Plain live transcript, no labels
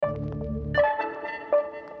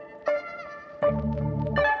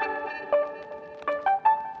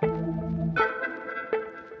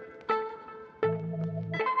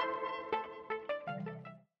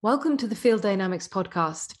Welcome to the Field Dynamics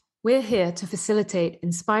podcast. We're here to facilitate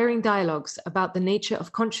inspiring dialogues about the nature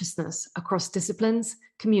of consciousness across disciplines,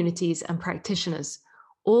 communities, and practitioners,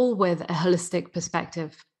 all with a holistic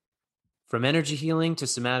perspective. From energy healing to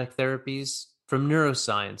somatic therapies, from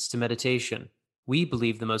neuroscience to meditation, we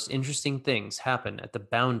believe the most interesting things happen at the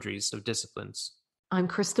boundaries of disciplines. I'm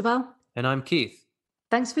Christabel. And I'm Keith.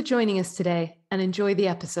 Thanks for joining us today and enjoy the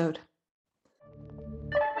episode.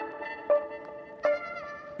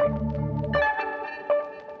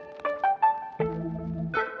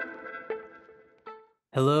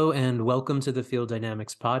 Hello and welcome to the Field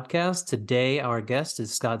Dynamics podcast. Today our guest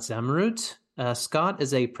is Scott Zamurut. Scott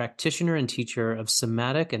is a practitioner and teacher of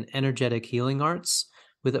somatic and energetic healing arts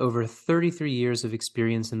with over 33 years of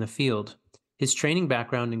experience in the field. His training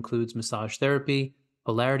background includes massage therapy,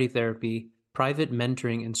 polarity therapy, private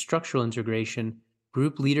mentoring and structural integration,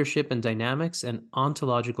 group leadership and dynamics, and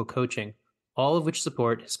ontological coaching, all of which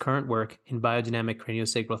support his current work in biodynamic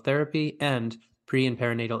craniosacral therapy and pre- and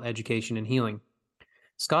perinatal education and healing.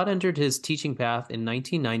 Scott entered his teaching path in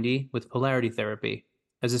 1990 with polarity therapy.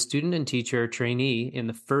 As a student and teacher trainee in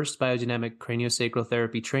the first biodynamic craniosacral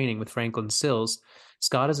therapy training with Franklin Sills,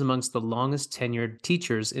 Scott is amongst the longest tenured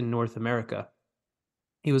teachers in North America.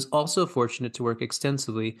 He was also fortunate to work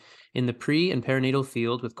extensively in the pre- and perinatal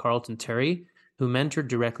field with Carlton Terry, who mentored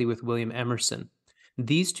directly with William Emerson.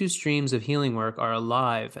 These two streams of healing work are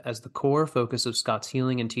alive as the core focus of Scott's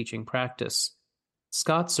healing and teaching practice.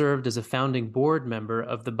 Scott served as a founding board member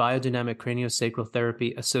of the Biodynamic Craniosacral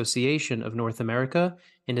Therapy Association of North America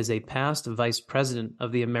and is a past vice president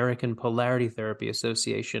of the American Polarity Therapy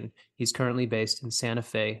Association. He's currently based in Santa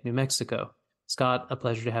Fe, New Mexico. Scott, a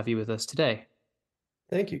pleasure to have you with us today.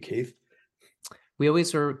 Thank you, Keith. We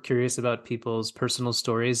always are curious about people's personal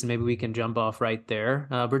stories, and maybe we can jump off right there.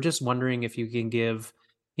 We're just wondering if you can give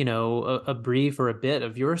a brief or a bit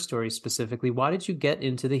of your story specifically. Why did you get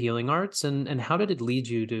into the healing arts and how did it lead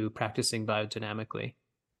you to practicing biodynamically?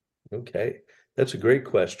 Okay, that's a great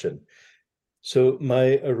question. So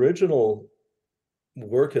my original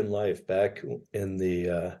work in life back in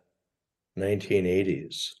the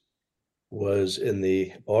 1980s was in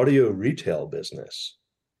the audio retail business.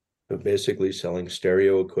 So basically selling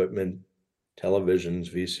stereo equipment,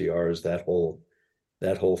 televisions, VCRs,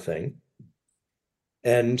 that whole thing.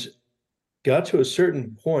 And got to a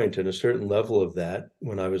certain point and a certain level of that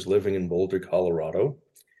when I was living in Boulder, Colorado.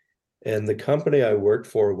 And the company I worked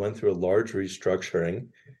for went through a large restructuring.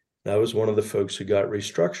 And I was one of the folks who got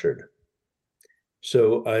restructured.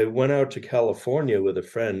 So I went out to California with a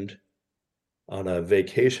friend on a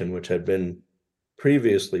vacation, which had been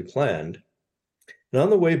previously planned. And on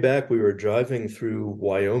the way back, we were driving through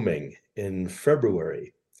Wyoming in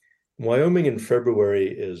February. Wyoming in February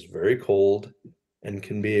is very cold and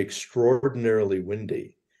can be extraordinarily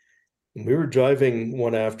windy. And we were driving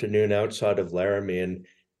one afternoon outside of Laramie, and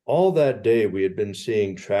all that day we had been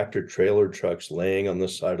seeing tractor trailer trucks laying on the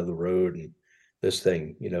side of the road. And this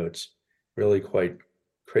thing, it's really quite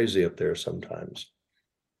crazy up there sometimes.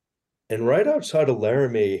 And right outside of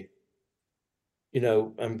Laramie,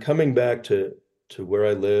 I'm coming back to where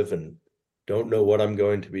I live and don't know what I'm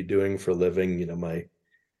going to be doing for a living. My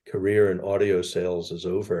career in audio sales is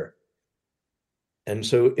over. And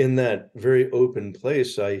so in that very open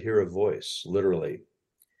place, I hear a voice, literally,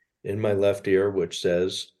 in my left ear, which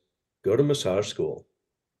says, go to massage school.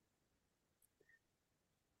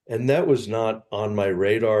 And that was not on my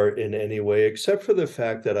radar in any way, except for the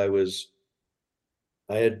fact that I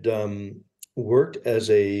had worked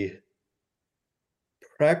as a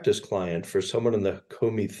practice client for someone in the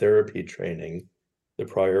Comey therapy training the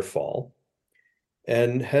prior fall,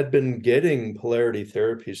 and had been getting polarity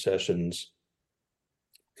therapy sessions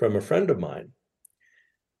from a friend of mine.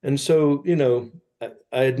 And so,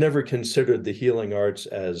 I had never considered the healing arts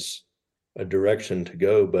as a direction to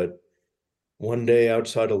go, but one day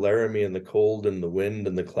outside of Laramie in the cold and the wind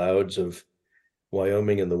and the clouds of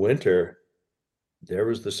Wyoming in the winter, there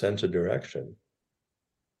was the sense of direction.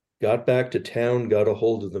 Got back to town, got a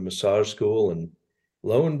hold of the massage school, and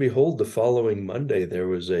lo and behold, the following Monday, there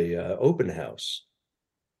was a open house.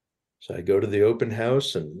 So I go to the open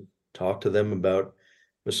house and talk to them about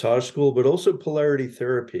massage school, but also polarity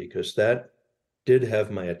therapy, because that did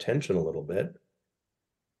have my attention a little bit.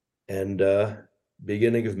 And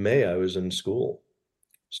beginning of May, I was in school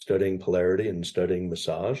studying polarity and studying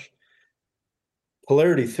massage.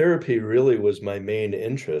 Polarity therapy really was my main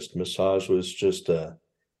interest. Massage was just a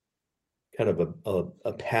kind of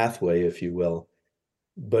a pathway, if you will.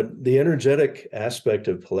 But the energetic aspect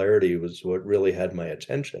of polarity was what really had my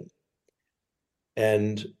attention.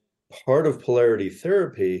 And part of polarity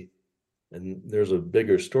therapy and there's a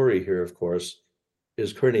bigger story here, of course,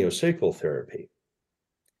 is craniosacral therapy.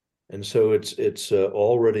 And so it's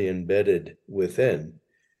already embedded within.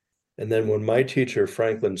 And then when my teacher,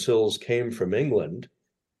 Franklin Sills, came from England,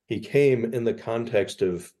 he came in the context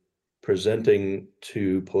of presenting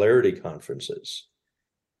to polarity conferences.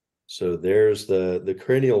 So there's the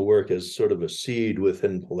cranial work as sort of a seed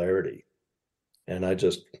within polarity. And I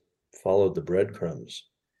just followed the breadcrumbs.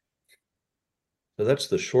 So that's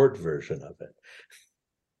the short version of it.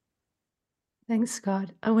 Thanks,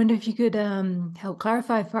 Scott. I wonder if you could help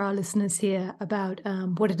clarify for our listeners here about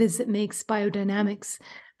what it is that makes biodynamics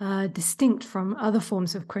distinct from other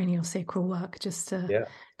forms of craniosacral work, just to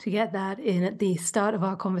get that in at the start of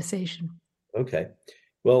our conversation. Okay.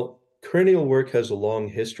 Well, cranial work has a long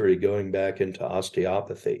history going back into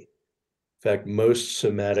osteopathy. In fact, most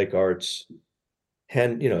somatic arts,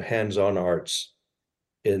 hands-on arts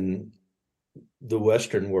in the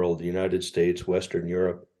Western world, the United States, Western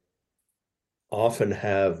Europe, often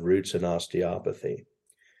have roots in osteopathy.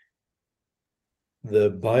 The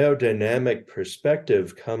biodynamic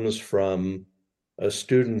perspective comes from a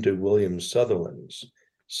student of William Sutherland's.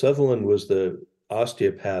 Sutherland was the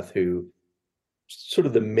osteopath who, sort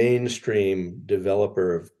of the mainstream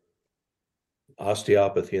developer of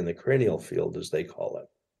osteopathy in the cranial field, as they call it.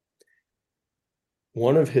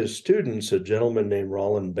 One of his students, a gentleman named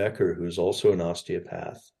Roland Becker, who's also an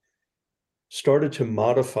osteopath, started to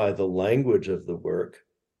modify the language of the work,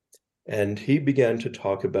 and he began to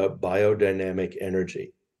talk about biodynamic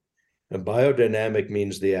energy. And biodynamic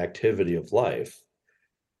means the activity of life.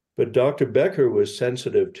 But Dr. Becker was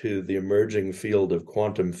sensitive to the emerging field of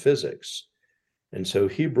quantum physics. And so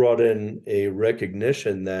he brought in a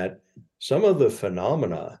recognition that some of the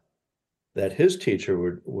phenomena that his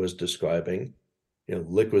teacher was describing,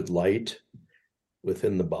 liquid light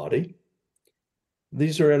within the body,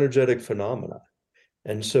 these are energetic phenomena.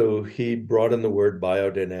 And so he brought in the word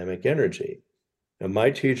biodynamic energy. And my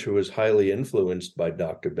teacher was highly influenced by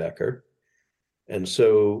Dr. Becker. And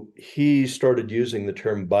so he started using the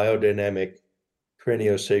term biodynamic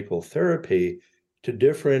craniosacral therapy to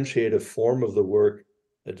differentiate a form of the work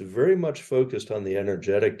that's very much focused on the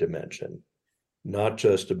energetic dimension, not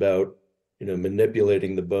just about,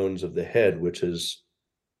 manipulating the bones of the head, which is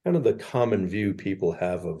kind of the common view people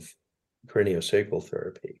have of craniosacral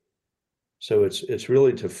therapy. So it's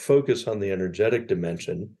really to focus on the energetic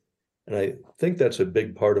dimension. And I think that's a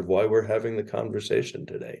big part of why we're having the conversation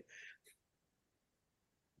today.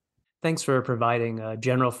 Thanks for providing a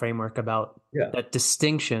general framework about that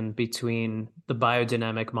distinction between the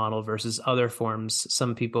biodynamic model versus other forms.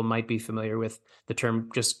 Some people might be familiar with the term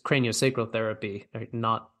just craniosacral therapy, right?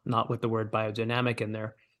 Not with the word biodynamic in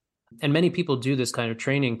there. And many people do this kind of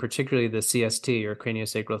training, particularly the CST or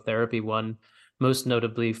craniosacral therapy one, most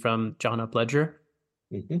notably from John Upledger.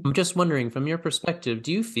 Mm-hmm. I'm just wondering, from your perspective,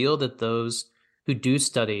 do you feel that those who do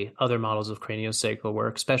study other models of craniosacral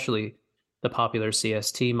work, especially the popular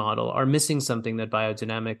CST model, are missing something that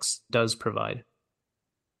biodynamics does provide?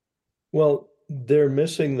 Well, they're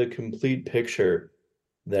missing the complete picture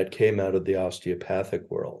that came out of the osteopathic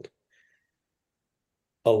world.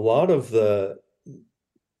 A lot of the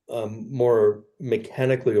more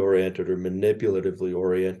mechanically oriented or manipulatively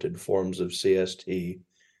oriented forms of CST,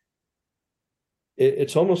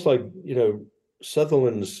 it's almost like,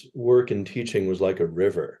 Sutherland's work and teaching was like a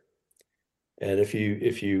river. And if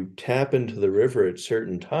you tap into the river at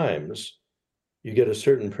certain times, you get a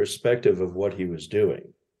certain perspective of what he was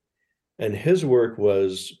doing. And his work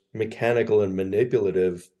was mechanical and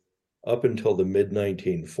manipulative up until the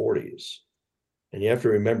mid-1940s. And you have to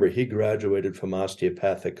remember, he graduated from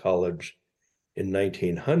osteopathic college in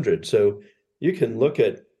 1900. So you can look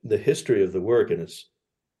at the history of the work, and it's,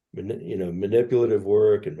 manipulative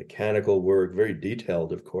work and mechanical work, very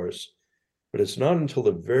detailed, of course. But it's not until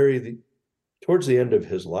towards the end of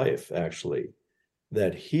his life, actually,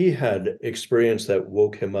 that he had experience that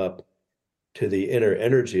woke him up to the inner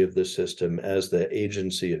energy of the system as the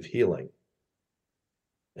agency of healing.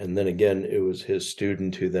 And then again, it was his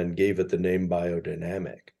student who then gave it the name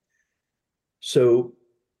biodynamic. So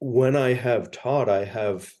when I have taught, I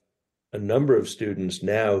have a number of students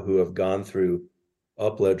now who have gone through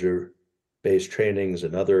Upledger-based trainings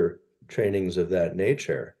and other trainings of that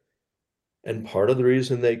nature. And part of the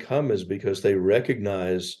reason they come is because they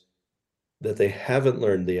recognize that they haven't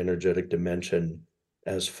learned the energetic dimension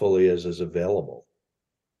as fully as is available.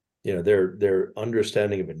 Their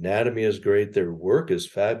understanding of anatomy is great, their work is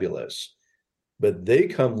fabulous, but they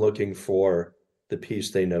come looking for the piece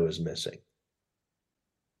they know is missing.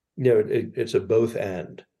 It's a both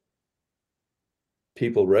and.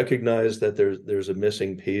 people recognize that there's a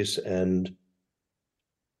missing piece, and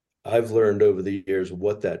I've learned over the years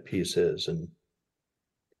what that piece is, and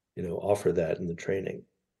offer that in the training.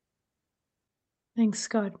 Thanks,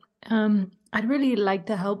 Scott. I'd really like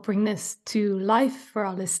to help bring this to life for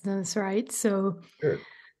our listeners, right? So Sure.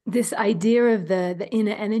 this idea of the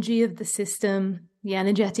inner energy of the system, the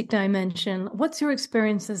energetic dimension, what's your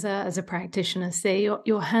experience as a practitioner? Say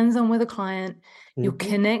you're hands-on with a client, you're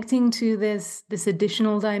connecting to this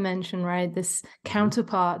additional dimension, right? This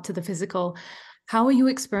counterpart to the physical. How are you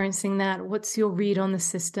experiencing that? What's your read on the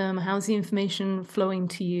system? How's the information flowing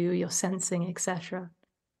to you, your sensing, etc.?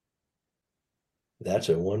 That's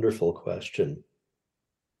a wonderful question.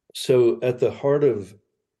 So at the heart of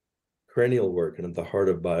cranial work and at the heart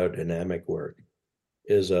of biodynamic work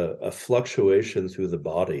is a fluctuation through the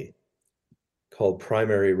body called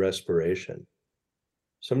primary respiration.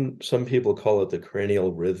 Some people call it the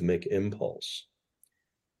cranial rhythmic impulse.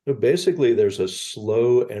 So basically, there's a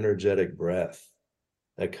slow, energetic breath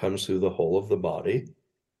that comes through the whole of the body,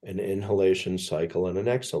 an inhalation cycle and an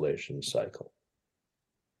exhalation cycle.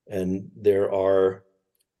 And there are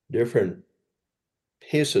different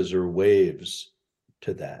paces or waves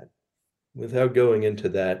to that. Without going into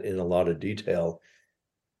that in a lot of detail,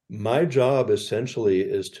 my job essentially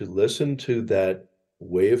is to listen to that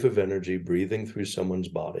wave of energy breathing through someone's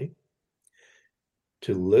body,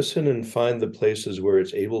 to listen and find the places where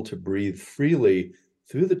it's able to breathe freely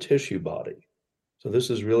through the tissue body. So this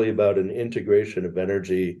is really about an integration of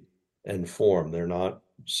energy and form. They're not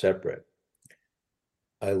separate.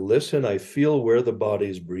 I listen, I feel where the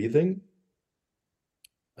body's breathing.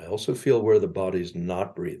 I also feel where the body's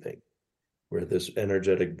not breathing, where this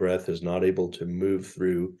energetic breath is not able to move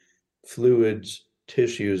through fluids,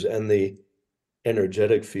 tissues, and the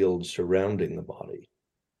energetic field surrounding the body.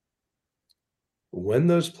 When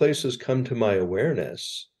those places come to my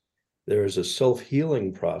awareness, there is a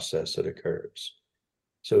self-healing process that occurs.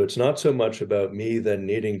 So it's not so much about me then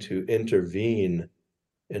needing to intervene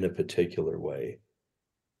in a particular way.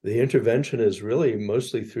 The intervention is really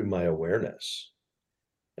mostly through my awareness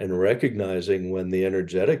and recognizing when the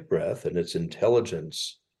energetic breath and its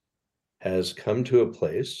intelligence has come to a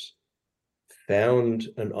place, found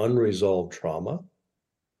an unresolved trauma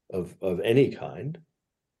of any kind,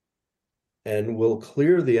 and will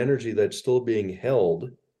clear the energy that's still being held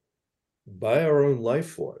by our own life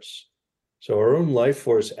force. So our own life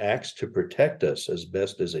force acts to protect us as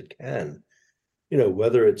best as it can,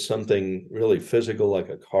 whether it's something really physical like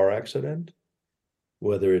a car accident,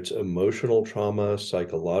 whether it's emotional trauma,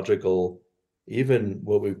 psychological, even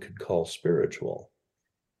what we could call spiritual.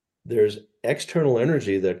 There's external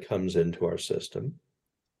energy that comes into our system,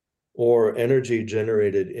 or energy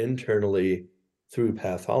generated internally through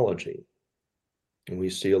pathology. And we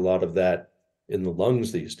see a lot of that in the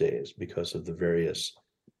lungs these days because of the various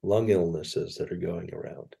lung illnesses that are going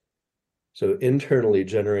around. So internally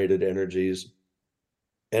generated energies,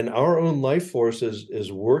 and our own life force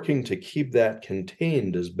is working to keep that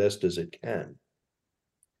contained as best as it can.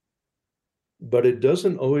 But it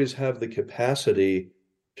doesn't always have the capacity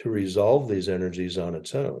to resolve these energies on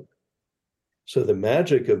its own. So the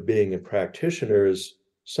magic of being a practitioner is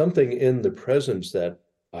something in the presence that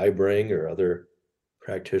I bring or other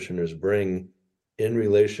practitioners bring in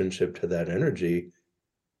relationship to that energy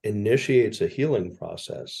initiates a healing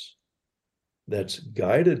process that's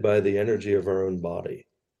guided by the energy of our own body.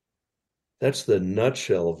 That's the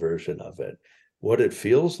nutshell version of it. What it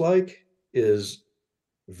feels like is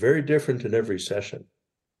very different in every session.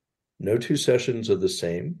 No two sessions are the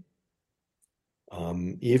same.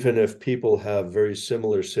 Even if people have very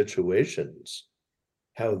similar situations,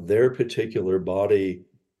 how their particular body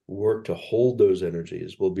work to hold those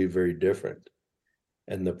energies will be very different.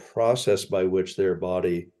 And the process by which their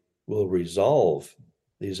body will resolve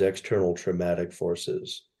these external traumatic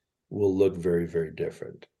forces will look very, very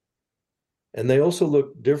different. And they also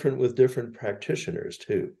look different with different practitioners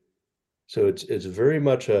too. So it's very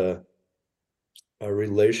much a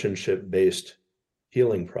relationship-based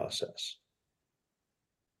healing process.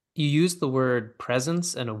 You use the word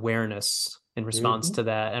presence and awareness in response to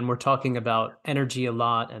that, and we're talking about energy a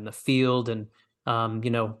lot and the field, and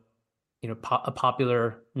a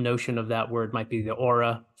popular notion of that word might be the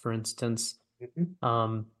aura, for instance.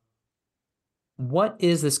 What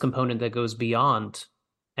is this component that goes beyond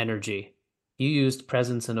energy? You used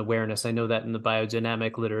presence and awareness. I know that in the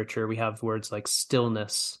biodynamic literature, we have words like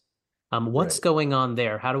stillness. What's Right. going on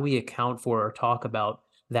there? How do we account for or talk about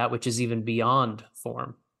that which is even beyond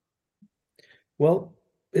form? Well,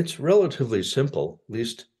 it's relatively simple, at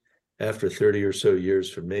least after 30 or so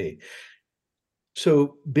years for me.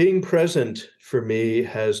 So being present for me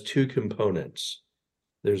has two components.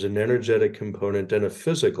 There's an energetic component and a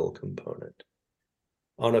physical component.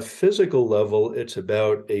 On a physical level, it's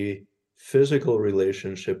about a physical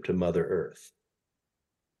relationship to Mother Earth.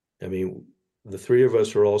 I mean, the three of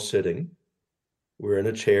us are all sitting, we're in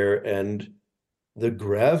a chair, and the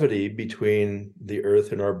gravity between the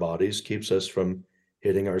earth and our bodies keeps us from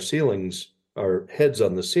hitting our ceilings, our heads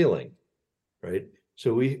on the ceiling, right?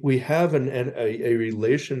 So we have a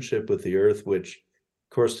relationship with the earth, which,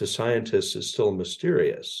 of course, to scientists is still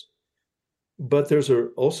mysterious. But there's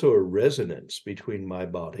also a resonance between my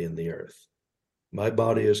body and the earth. My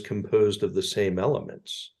body is composed of the same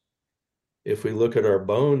elements. If we look at our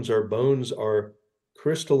bones are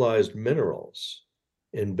crystallized minerals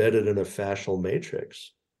embedded in a fascial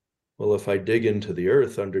matrix. Well, if I dig into the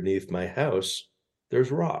earth underneath my house,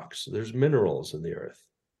 there's rocks, there's minerals in the earth.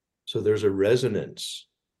 So there's a resonance,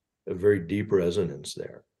 a very deep resonance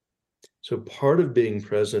there. So part of being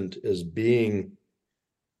present is being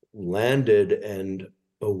landed and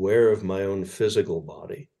aware of my own physical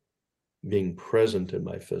body, being present in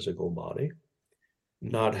my physical body,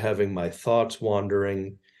 not having my thoughts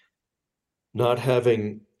wandering, not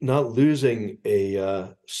losing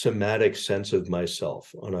a somatic sense of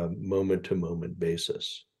myself on a moment-to-moment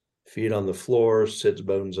basis. Feet on the floor, sits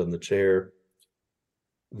bones on the chair.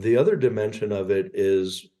 The other dimension of it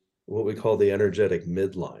is what we call the energetic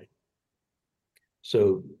midline.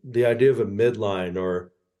 So the idea of a midline,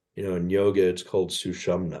 or in yoga, it's called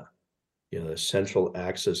sushumna, the central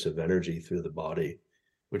axis of energy through the body,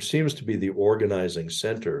 which seems to be the organizing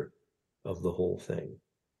center of the whole thing.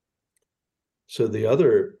 So the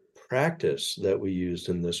other practice that we used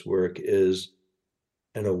in this work is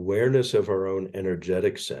an awareness of our own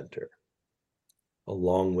energetic center,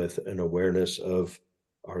 along with an awareness of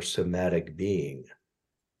our somatic being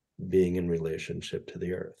in relationship to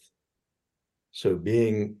the earth. So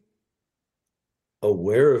being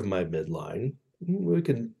aware of my midline, we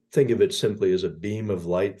can think of it simply as a beam of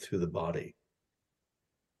light through the body.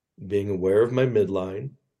 Being aware of my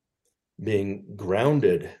midline, being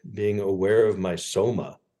grounded, being aware of my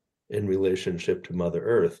soma in relationship to Mother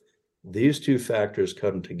Earth, these two factors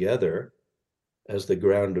come together as the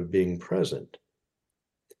ground of being present.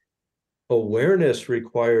 Awareness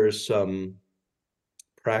requires some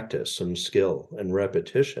practice, some skill and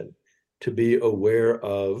repetition. To be aware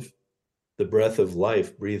of the breath of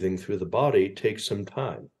life breathing through the body takes some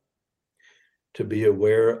time. To be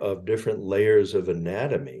aware of different layers of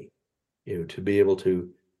anatomy, to be able to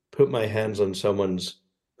put my hands on someone's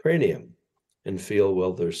cranium and feel,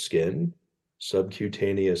 well, there's skin,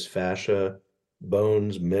 subcutaneous fascia,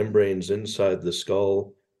 bones, membranes inside the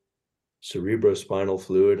skull, cerebrospinal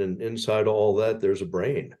fluid, and inside all that, there's a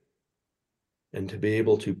brain. And to be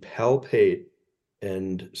able to palpate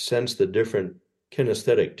and sense the different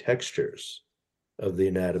kinesthetic textures of the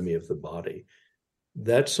anatomy of the body,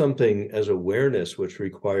 that's something as awareness which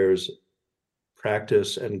requires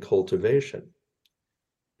practice and cultivation.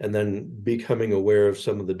 And then becoming aware of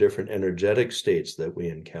some of the different energetic states that we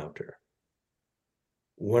encounter.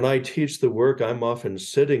 When I teach the work, I'm often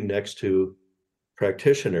sitting next to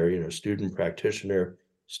practitioner, student practitioner,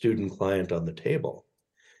 student client on the table.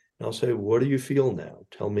 And I'll say, what do you feel now?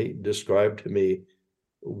 Describe to me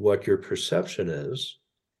what your perception is.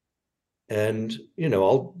 And,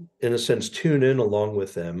 I'll, in a sense, tune in along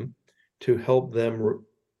with them to help them,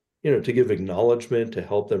 to give acknowledgement, to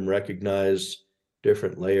help them recognize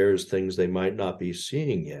different layers, things they might not be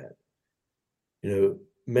seeing yet.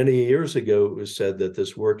 Many years ago, it was said that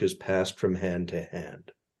this work is passed from hand to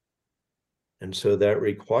hand. And so that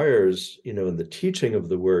requires, in the teaching of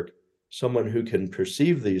the work, someone who can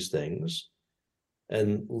perceive these things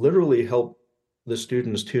and literally help the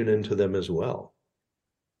students tune into them as well.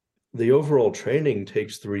 The overall training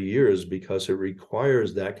takes 3 years because it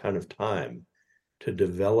requires that kind of time to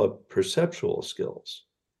develop perceptual skills.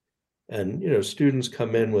 And, students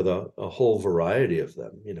come in with a whole variety of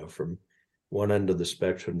them, from one end of the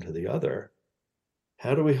spectrum to the other.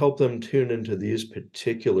 How do we help them tune into these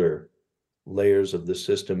particular layers of the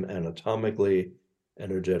system anatomically,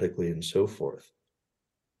 energetically, and so forth?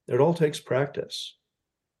 It all takes practice.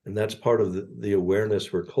 And that's part of the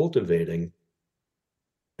awareness we're cultivating.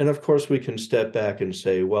 And of course, we can step back and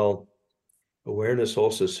say, well, awareness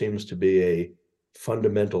also seems to be a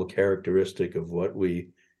fundamental characteristic of what we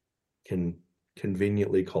can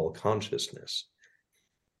conveniently call consciousness.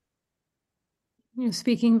 You're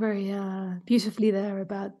speaking very beautifully there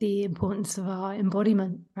about the importance of our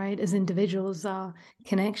embodiment, right? As individuals, our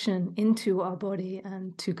connection into our body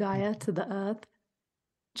and to Gaia, to the earth,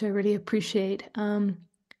 which I really appreciate.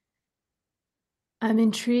 I'm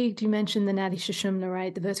intrigued. You mentioned the Nadi Shushumna,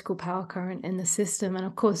 right? The vertical power current in the system. And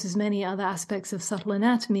of course, there's many other aspects of subtle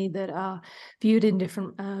anatomy that are viewed in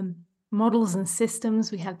different models and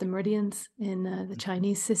systems. We have the meridians in the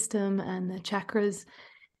Chinese system and the chakras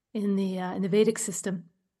in the Vedic system.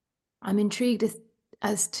 I'm intrigued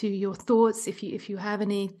as to your thoughts, if you have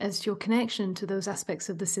any, as to your connection to those aspects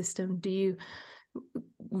of the system. Do you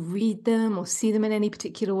read them or see them in any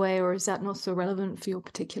particular way, or is that not so relevant for your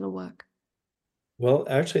particular work? Well,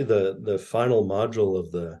 actually, the final module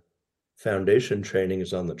of the foundation training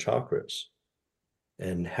is on the chakras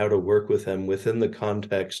and how to work with them within the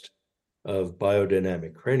context of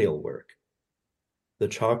biodynamic cranial work. The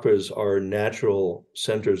chakras are natural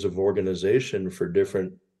centers of organization for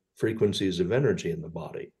different frequencies of energy in the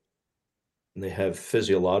body. And they have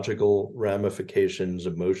physiological ramifications,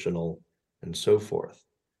 emotional, and so forth.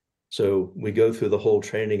 So we go through the whole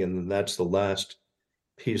training, and then that's the last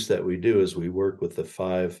piece that we do is we work with the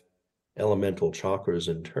 5 elemental chakras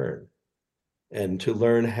in turn, and to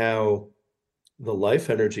learn how the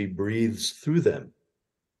life energy breathes through them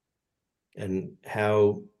and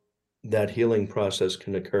how that healing process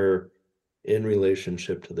can occur in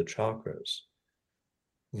relationship to the chakras.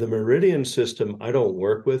 The meridian system I don't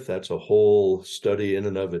work with. That's a whole study in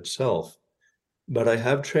and of itself. But I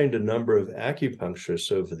have trained a number of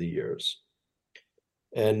acupuncturists over the years.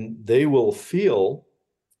 And they will feel,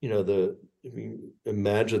 if you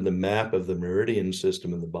imagine the map of the meridian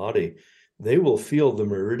system in the body, they will feel the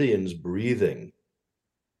meridians breathing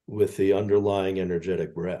with the underlying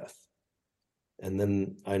energetic breath. And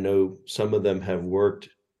then I know some of them have worked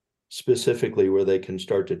specifically where they can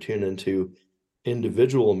start to tune into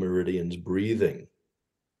individual meridians breathing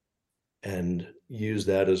and use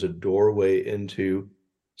that as a doorway into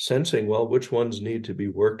sensing, well, which ones need to be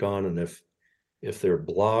worked on, and if they're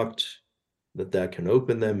blocked, that can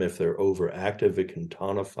open them. If they're overactive, it can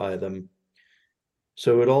tonify them.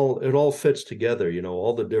 So it all fits together,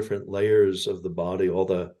 all the different layers of the body, all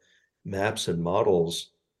the maps and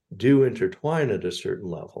models do intertwine at a certain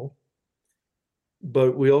level.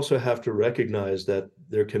 But we also have to recognize that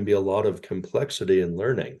there can be a lot of complexity in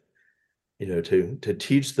learning, to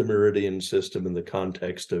teach the meridian system in the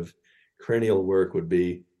context of cranial work would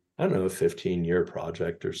be, I don't know, a 15-year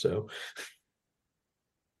project or so.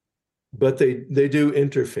 But they do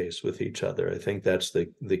interface with each other. I think that's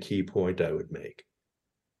the key point I would make.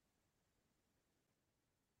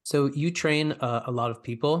 So you train a lot of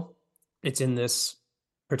people. It's in this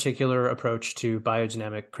particular approach to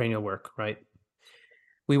biodynamic cranial work, right?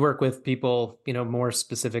 We work with people, more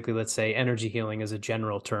specifically, let's say energy healing is a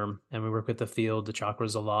general term, and we work with the field, the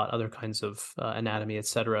chakras a lot, other kinds of anatomy,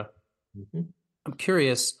 etc. Mm-hmm. I'm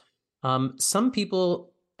curious, some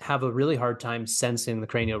people have a really hard time sensing the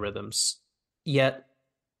cranial rhythms, yet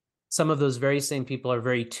some of those very same people are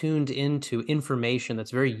very tuned into information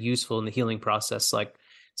that's very useful in the healing process. Like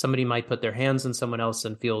somebody might put their hands on someone else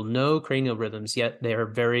and feel no cranial rhythms, yet they're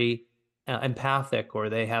very empathic, or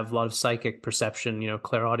they have a lot of psychic perception,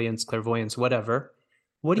 clairaudience, clairvoyance, whatever.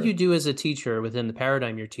 What do you do as a teacher within the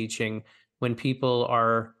paradigm you're teaching when people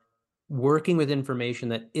are working with information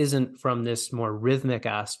that isn't from this more rhythmic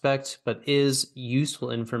aspect, but is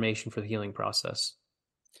useful information for the healing process?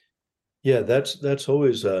 Yeah, that's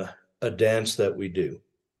always a dance that we do.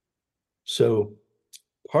 So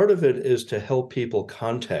part of it is to help people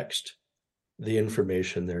context the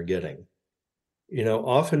information they're getting.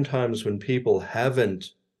 Oftentimes when people haven't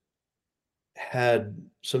had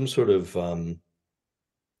some sort of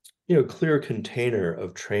clear container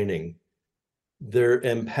of training, they're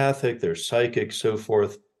empathic, they're psychic, so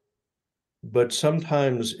forth, but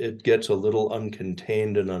sometimes it gets a little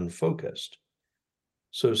uncontained and unfocused.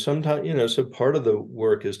 So sometimes, so part of the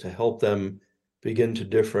work is to help them begin to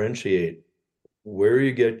differentiate where are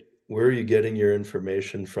you getting your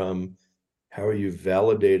information from, how are you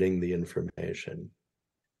validating the information,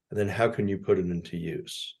 and then how can you put it into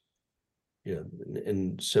use,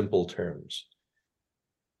 in simple terms.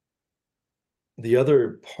 The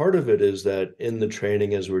other part of it is that in the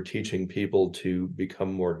training, as we're teaching people to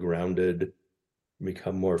become more grounded,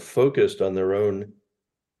 become more focused on their own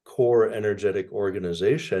core energetic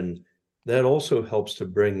organization, that also helps to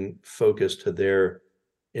bring focus to their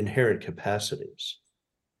inherent capacities.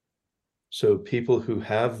 So people who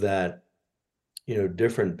have that,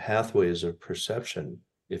 different pathways of perception,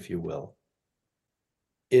 if you will,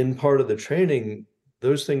 in part of the training,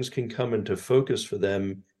 those things can come into focus for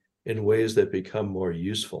them in ways that become more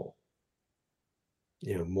useful.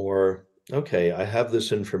 More, okay, I have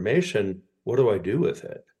this information, what do I do with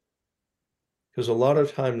it? Because a lot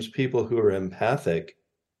of times people who are empathic,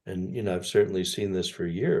 and I've certainly seen this for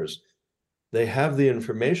years, they have the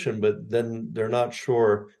information, but then they're not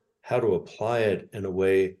sure how to apply it in a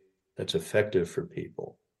way that's effective for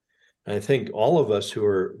people. And I think all of us who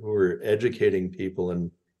are educating people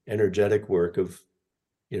in energetic work of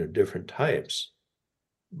different types,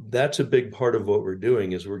 that's a big part of what we're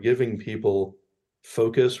doing is we're giving people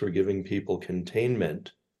focus, we're giving people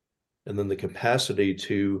containment, and then the capacity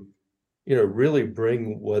to really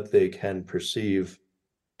bring what they can perceive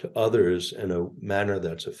to others in a manner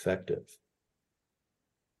that's effective.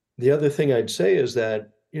 The other thing I'd say is that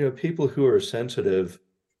people who are sensitive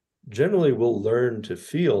generally will learn to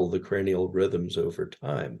feel the cranial rhythms over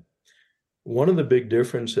time. One of the big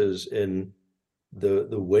differences in the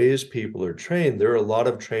ways people are trained, there are a lot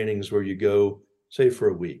of trainings where you go, say, for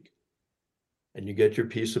a week, and you get your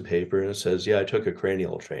piece of paper and it says, yeah, I took a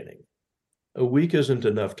cranial training. A week isn't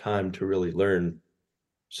enough time to really learn,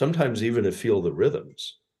 sometimes even to feel the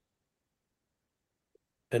rhythms.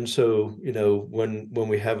 And so, when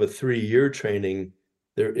we have a 3-year training,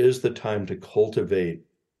 there is the time to cultivate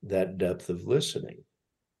that depth of listening.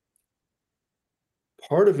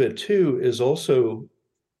 Part of it too is also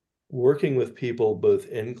working with people both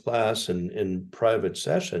in class and in private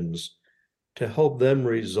sessions to help them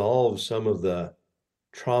resolve some of the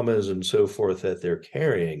traumas and so forth that they're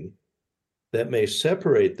carrying that may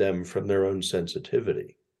separate them from their own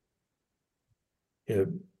sensitivity.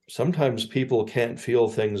 Sometimes people can't feel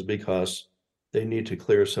things because they need to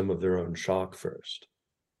clear some of their own shock first.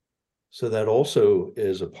 So that also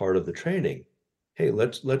is a part of the training. Hey,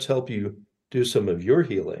 let's help you do some of your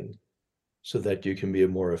healing so that you can be a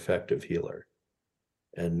more effective healer.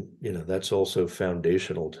 And that's also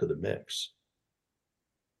foundational to the mix.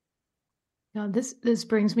 Now, this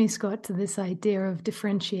brings me, Scott, to this idea of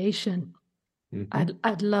differentiation. Mm-hmm.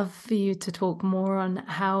 I'd love for you to talk more on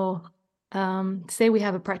how, say we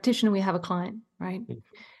have a practitioner, we have a client, right? Mm-hmm.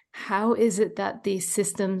 How is it that these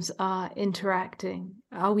systems are interacting?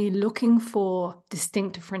 Are we looking for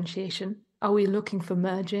distinct differentiation? Are we looking for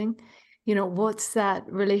merging? What's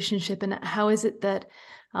that relationship, and how is it that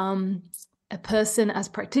a person as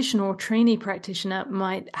practitioner or trainee practitioner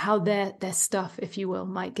how their stuff, if you will,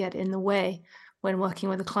 might get in the way when working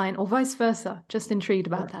with a client, or vice versa? Just intrigued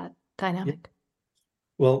about that dynamic. Yeah.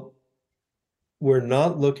 Well, we're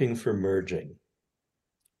not looking for merging,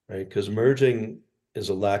 right? Because merging is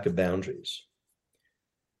a lack of boundaries.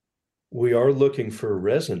 We are looking for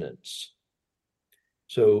resonance.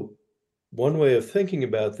 So one way of thinking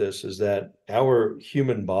about this is that our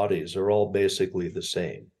human bodies are all basically the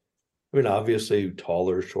same. I mean, obviously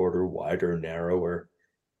taller, shorter, wider, narrower,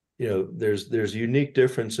 there's unique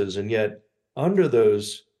differences. And yet under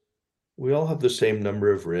those, we all have the same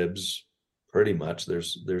number of ribs, pretty much.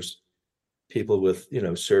 There's people with,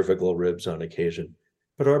 cervical ribs on occasion,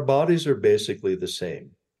 but our bodies are basically the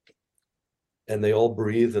same. And they all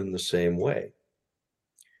breathe in the same way.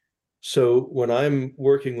 So when I'm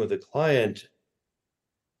working with a client,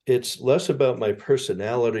 it's less about my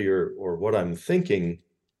personality or what I'm thinking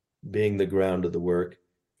being the ground of the work.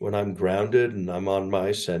 When I'm grounded and I'm on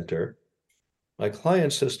my center, my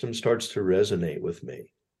client system starts to resonate with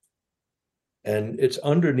me. And it's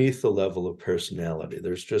underneath the level of personality.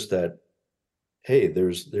 There's just that, hey,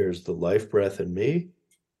 there's the life breath in me,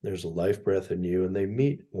 there's a life breath in you, and they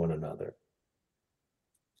meet one another.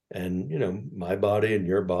 And my body and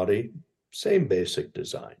your body, same basic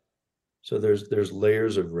design. So there's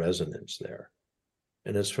layers of resonance there.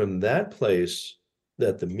 And it's from that place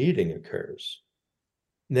that the meeting occurs.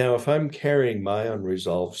 Now, if I'm carrying my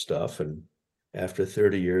unresolved stuff, and after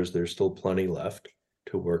 30 years, there's still plenty left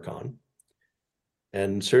to work on.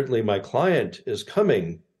 And certainly my client is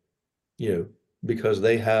coming, because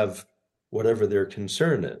they have whatever their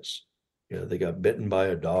concern is. They got bitten by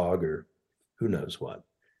a dog or who knows what.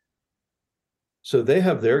 So they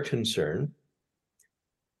have their concern.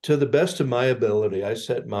 To the best of my ability, I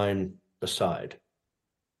set mine aside.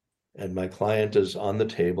 And my client is on the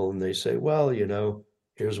table and they say, well,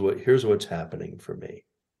 here's what's happening for me.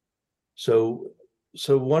 So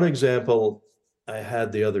one example I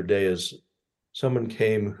had the other day is someone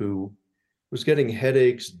came who was getting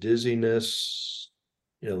headaches, dizziness,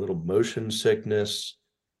 a little motion sickness,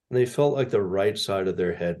 and they felt like the right side of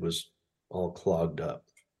their head was all clogged up.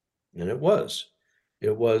 And it was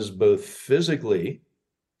both physically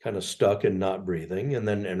kind of stuck and not breathing, and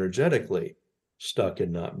then energetically stuck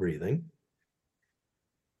and not breathing.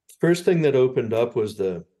 First thing that opened up was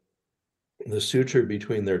the suture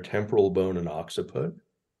between their temporal bone and occiput.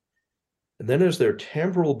 And then as their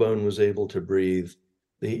temporal bone was able to breathe,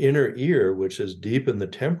 the inner ear, which is deep in the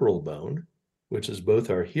temporal bone, which is both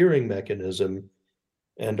our hearing mechanism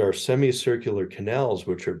and our semicircular canals,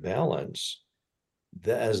 which are balanced,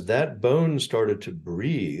 as that bone started to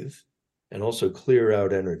breathe and also clear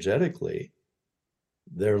out energetically,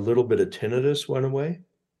 their little bit of tinnitus went away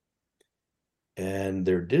and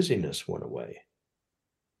their dizziness went away.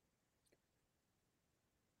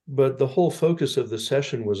 But the whole focus of the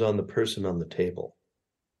session was on the person on the table.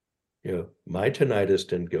 My tinnitus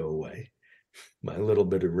didn't go away. My little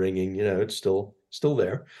bit of ringing, it's still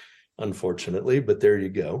there, unfortunately, but there you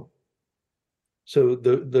go. So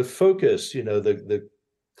the focus, the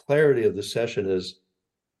clarity of the session is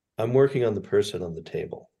I'm working on the person on the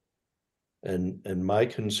table, and my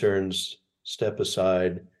concerns step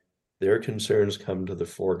aside, their concerns come to the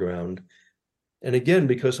foreground. And again,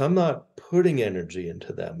 because I'm not putting energy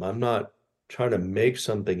into them, I'm not trying to make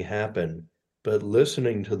something happen, but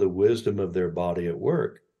listening to the wisdom of their body at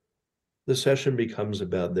work, the session becomes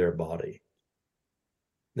about their body.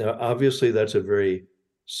 Now, obviously, that's a very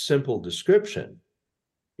simple description.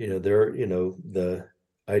 The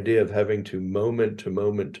idea of having to moment to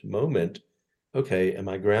moment to moment. Okay, am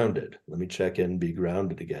I grounded? Let me check in, be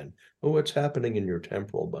grounded again. Oh, what's happening in your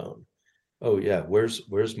temporal bone? Oh yeah, where's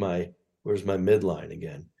my midline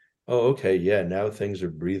again? Oh, okay, yeah, now things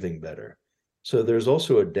are breathing better. So there's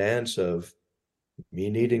also a dance of me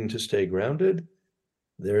needing to stay grounded,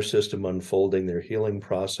 their system unfolding their healing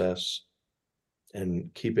process,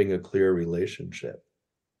 and keeping a clear relationship.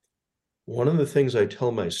 One of the things I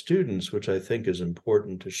tell my students, which I think is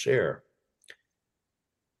important to share,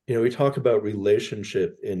 we talk about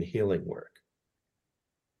relationship in healing work.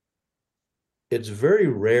 It's very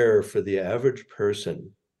rare for the average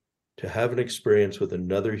person to have an experience with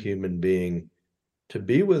another human being, to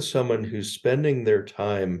be with someone who's spending their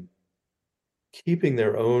time keeping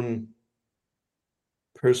their own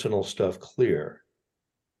personal stuff clear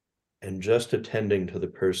and just attending to the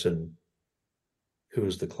person who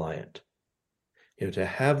is the client. To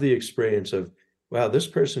have the experience of, wow, this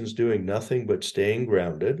person's doing nothing but staying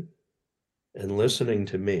grounded and listening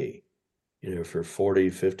to me, for 40,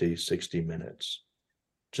 50, 60 minutes.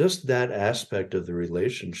 Just that aspect of the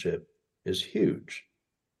relationship is huge,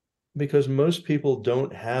 because most people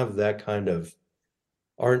don't have that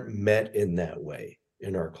aren't met in that way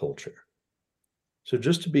in our culture. So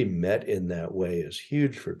just to be met in that way is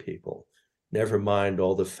huge for people. Never mind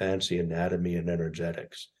all the fancy anatomy and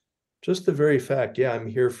energetics. Just the very fact, yeah, I'm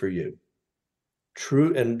here for you.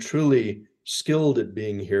 True and truly skilled at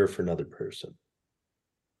being here for another person.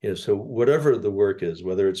 So whatever the work is,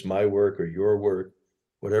 whether it's my work or your work,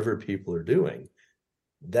 whatever people are doing,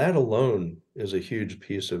 that alone is a huge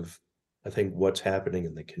piece of, I think, what's happening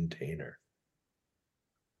in the container.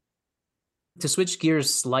 To switch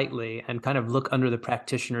gears slightly and kind of look under the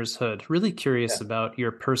practitioner's hood, really curious about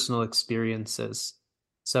your personal experiences.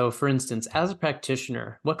 So, for instance, as a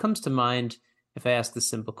practitioner, what comes to mind if I ask the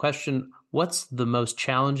simple question, what's the most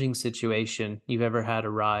challenging situation you've ever had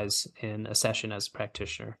arise in a session as a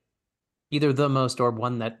practitioner? Either the most or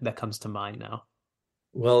one that comes to mind now.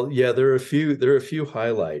 Well, yeah, there are a few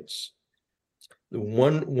highlights.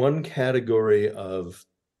 One category of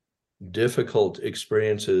difficult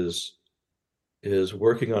experiences is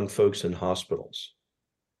working on folks in hospitals,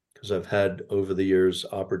 because I've had over the years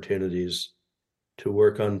opportunities to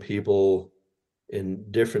work on people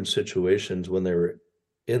in different situations when they were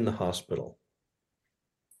in the hospital.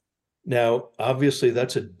 Now, obviously,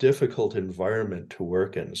 that's a difficult environment to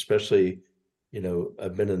work in, especially,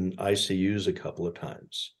 I've been in ICUs a couple of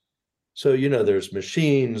times. So, there's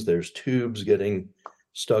machines, there's tubes getting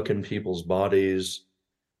stuck in people's bodies,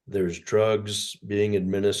 there's drugs being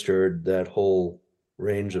administered, that whole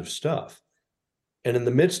range of stuff. And in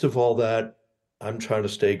the midst of all that, I'm trying to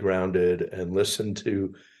stay grounded and listen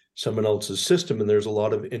to someone else's system. And there's a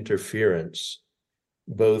lot of interference,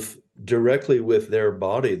 both directly with their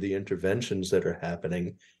body, the interventions that are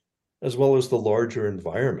happening, as well as the larger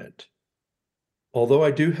environment. Although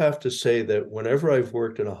I do have to say that whenever I've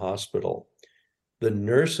worked in a hospital, the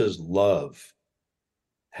nurses love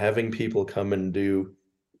having people come and do,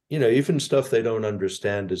 even stuff they don't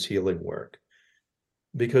understand as healing work,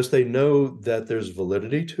 because they know that there's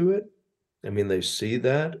validity to it. I mean, they see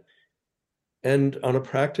that. And on a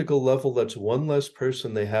practical level, that's one less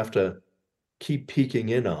person they have to keep peeking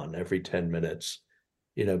in on every 10 minutes,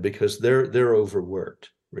 because they're overworked,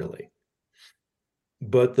 really.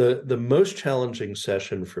 But the most challenging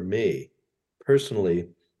session for me personally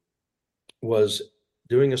was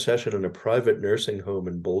doing a session in a private nursing home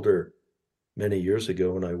in Boulder many years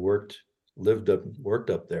ago when I worked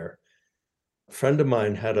up there. A friend of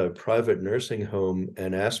mine had a private nursing home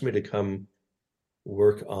and asked me to come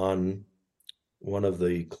work on one of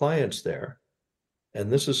the clients there.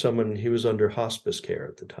 And this is someone, he was under hospice care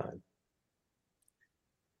at the time.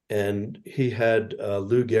 And he had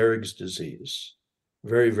Lou Gehrig's disease,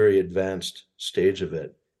 very, very advanced stage of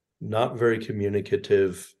it, not very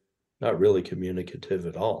communicative, not really communicative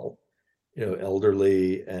at all,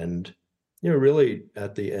 elderly and, really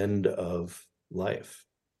at the end of life.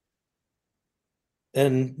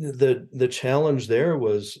 And the challenge there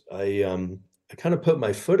was I kind of put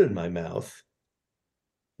my foot in my mouth.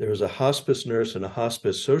 There was a hospice nurse and a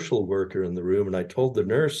hospice social worker in the room, and I told the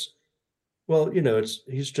nurse, well,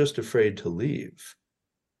 he's just afraid to leave.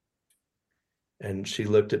 And she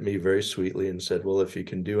looked at me very sweetly and said, well, if you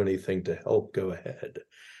can do anything to help, go ahead.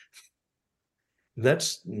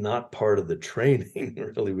 That's not part of the training,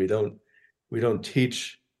 really. We don't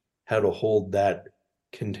teach how to hold that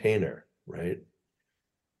container, right?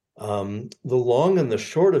 The long and the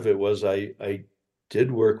short of it was I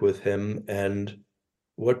did work with him, and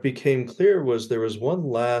what became clear was there was one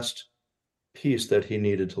last piece that he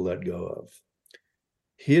needed to let go of.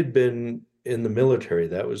 He had been in the military,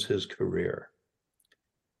 that was his career.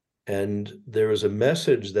 And there was a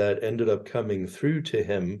message that ended up coming through to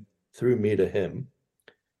him, through me to him,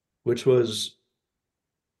 which was,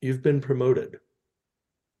 you've been promoted.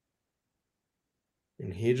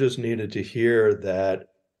 And he just needed to hear that,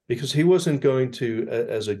 because he wasn't going to,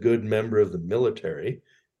 as a good member of the military,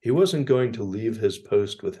 he wasn't going to leave his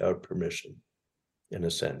post without permission, in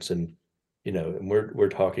a sense. And, and we're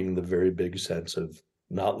talking the very big sense of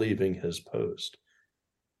not leaving his post.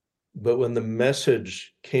 But when the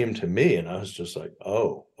message came to me, and I was just like,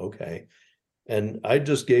 oh, okay. And I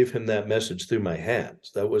just gave him that message through my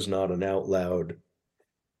hands. That was not an out loud.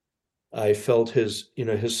 I felt his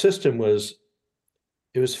system was,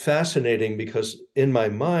 it was fascinating, because in my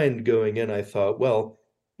mind going in, I thought, well,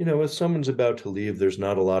 if someone's about to leave, there's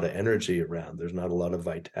not a lot of energy around. There's not a lot of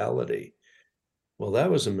vitality. Well, that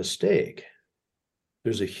was a mistake.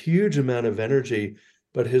 There's a huge amount of energy,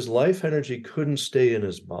 but his life energy couldn't stay in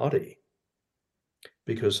his body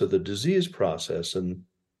because of the disease process and,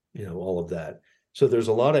 all of that. So there's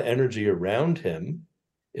a lot of energy around him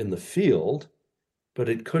in the field, but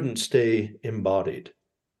it couldn't stay embodied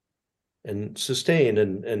and sustain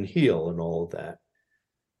and heal and all of that.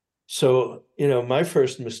 So, my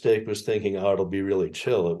first mistake was thinking, oh, it'll be really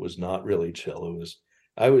chill. It was not really chill.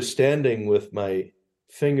 I was standing with my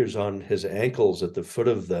fingers on his ankles at the foot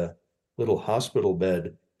of the little hospital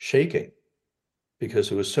bed, shaking,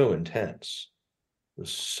 because it was so intense. It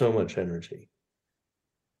was so much energy.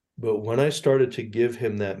 But when I started to give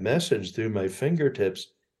him that message through my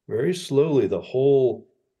fingertips, very slowly, the whole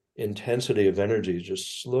intensity of energy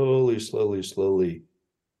just slowly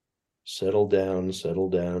settled down.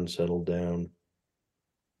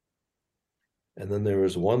 And then there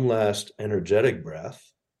was one last energetic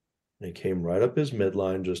breath, and it came right up his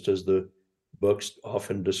midline, just as the books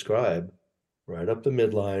often describe, right up the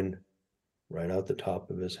midline, right out the top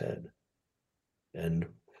of his head. And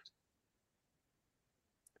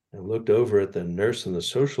I looked over at the nurse and the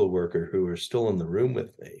social worker who were still in the room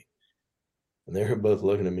with me, and they were both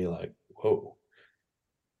looking at me like, whoa.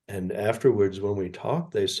 And afterwards, when we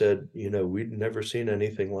talked, they said, we'd never seen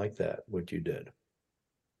anything like that, what you did.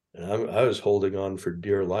 And I was holding on for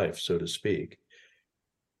dear life, so to speak.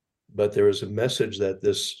 But there was a message that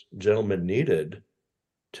this gentleman needed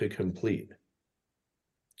to complete.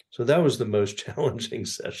 So that was the most challenging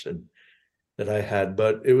session that I had.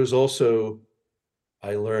 But it was also,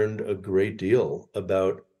 I learned a great deal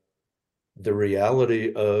about the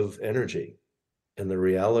reality of energy and the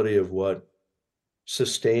reality of what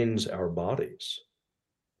sustains our bodies.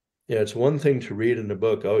 It's one thing to read in a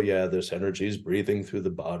book, oh yeah, this energy is breathing through the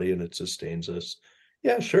body and it sustains us.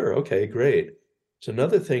 Yeah, sure, okay, great. It's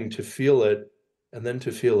another thing to feel it and then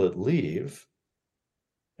to feel it leave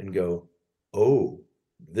and go, oh,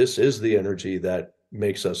 this is the energy that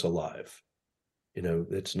makes us alive.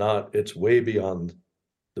 It's way beyond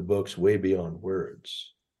the books, way beyond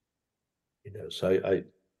words. So I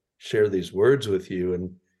share these words with you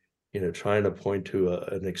and, trying to point to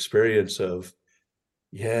an experience of,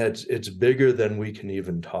 yeah, it's bigger than we can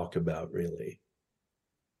even talk about, really.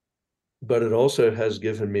 But it also has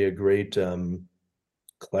given me a great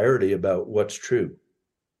clarity about what's true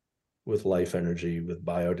with life energy, with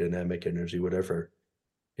biodynamic energy, whatever,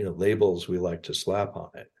 labels we like to slap on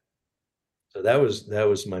it. So that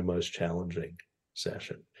was my most challenging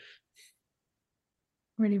session.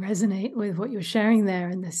 Really resonate with what you're sharing there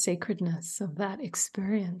and the sacredness of that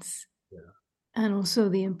experience. Yeah. And also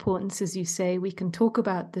the importance, as you say, we can talk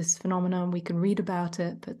about this phenomenon, we can read about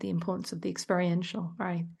it, but the importance of the experiential,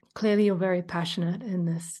 right? Clearly, you're very passionate in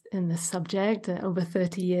this subject, over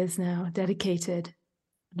 30 years now, dedicated.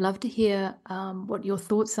 I'd love to hear what your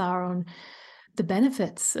thoughts are on the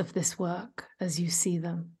benefits of this work as you see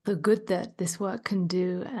them, the good that this work can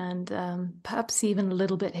do, and perhaps even a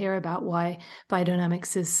little bit here about why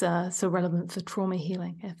biodynamics is so relevant for trauma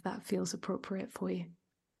healing, if that feels appropriate for you.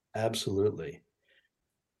 Absolutely.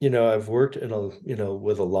 I've worked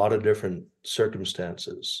with a lot of different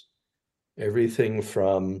circumstances. Everything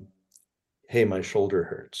from, hey, my shoulder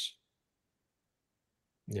hurts.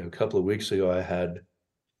 A couple of weeks ago, I had,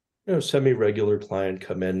 semi-regular client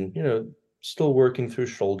come in, still working through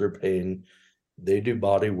shoulder pain. They do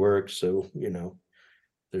body work. So,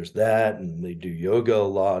 there's that, and they do yoga a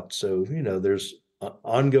lot. So, there's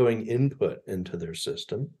ongoing input into their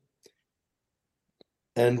system.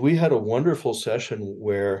 And we had a wonderful session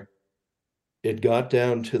where it got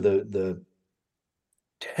down to the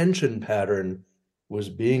tension pattern was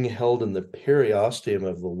being held in the periosteum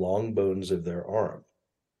of the long bones of their arm,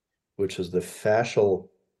 which is the fascial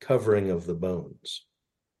covering of the bones.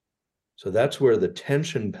 So that's where the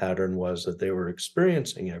tension pattern was that they were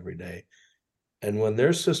experiencing every day. And when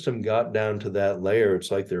their system got down to that layer, it's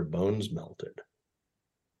like their bones melted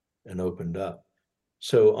and opened up.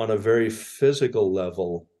 So on a very physical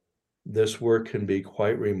level, this work can be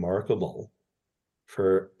quite remarkable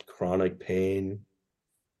for chronic pain,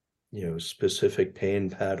 specific pain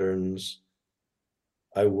patterns.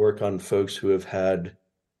 I work on folks who have had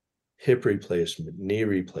hip replacement, knee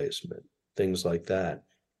replacement, things like that.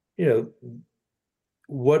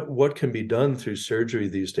 What can be done through surgery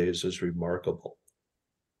these days is remarkable,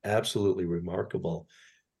 absolutely remarkable.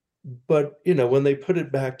 But when they put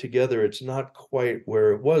it back together, it's not quite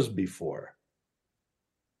where it was before.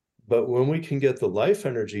 But when we can get the life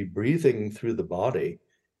energy breathing through the body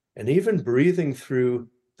and even breathing through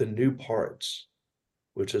the new parts,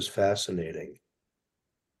 which is fascinating,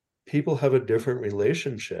 people have a different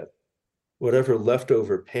relationship. Whatever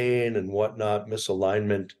leftover pain and whatnot,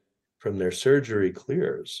 misalignment from their surgery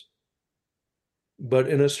clears. But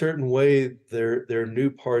in a certain way, their new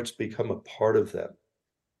parts become a part of them,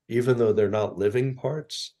 even though they're not living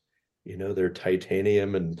parts. They're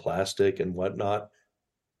titanium and plastic and whatnot,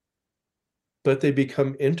 but they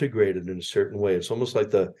become integrated in a certain way. It's almost like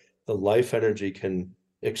the life energy can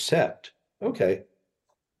accept, okay,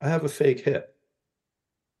 I have a fake hip,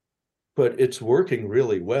 but it's working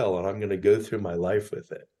really well, and I'm going to go through my life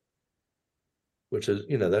with it, which is,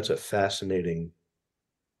 that's a fascinating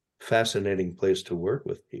place to work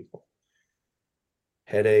with people.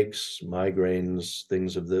 Headaches, migraines,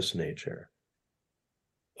 things of this nature,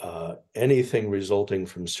 anything resulting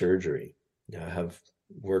from surgery. I have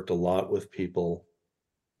worked a lot with people,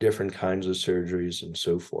 different kinds of surgeries and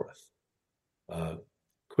so forth.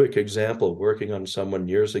 Quick example, working on someone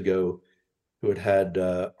years ago who had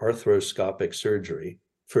arthroscopic surgery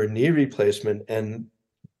for knee replacement, and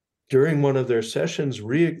during one of their sessions,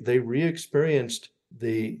 they re-experienced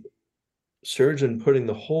the surgeon putting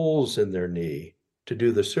the holes in their knee to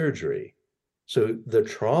do the surgery. So the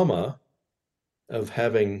trauma of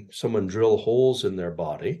having someone drill holes in their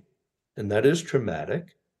body, and that is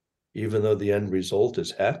traumatic, even though the end result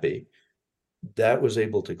is happy, that was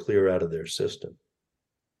able to clear out of their system.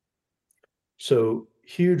 So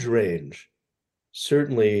huge range.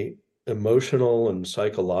 Certainly emotional and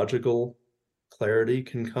psychological clarity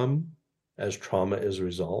can come as trauma is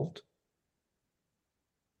resolved.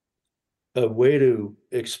 A way to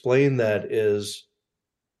explain that is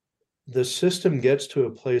the system gets to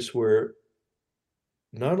a place where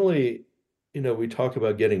not only, we talk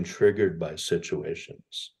about getting triggered by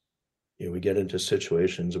situations. We get into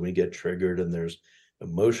situations and we get triggered, and there's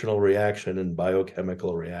emotional reaction and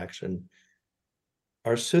biochemical reaction.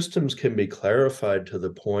 Our systems can be clarified to the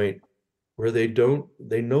point where they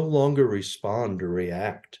no longer respond or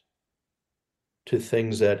react to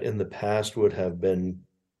things that in the past would have been,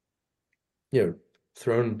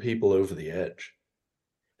 thrown people over the edge.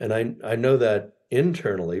 And I know that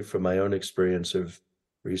internally from my own experience of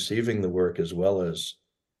receiving the work as well as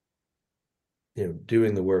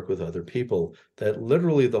doing the work with other people, that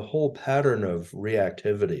literally the whole pattern of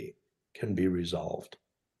reactivity can be resolved,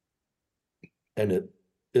 and it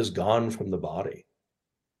is gone from the body.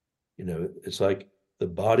 It's like the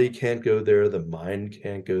body can't go there, the mind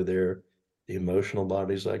can't go there, the emotional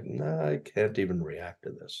body's like, nah, I can't even react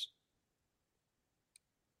to this.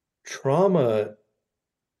 Trauma,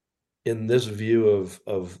 in this view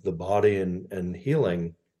of the body and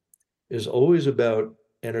healing, is always about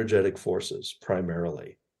energetic forces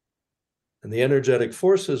primarily. And the energetic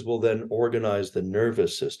forces will then organize the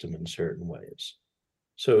nervous system in certain ways.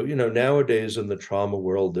 So, nowadays in the trauma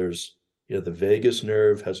world, there's, the vagus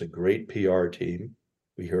nerve has a great PR team.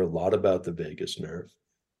 We hear a lot about the vagus nerve.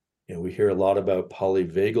 We hear a lot about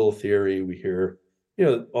polyvagal theory. We hear,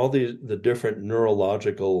 all the different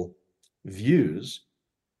neurological views,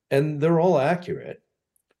 and they're all accurate.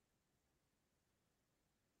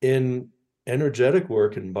 In energetic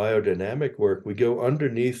work and biodynamic work, we go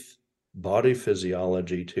underneath body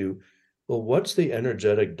physiology to, well, what's the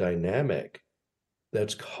energetic dynamic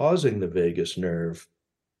that's causing the vagus nerve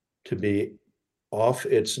to be off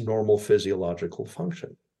its normal physiological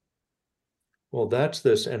function? Well, that's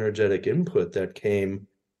this energetic input that came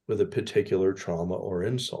with a particular trauma or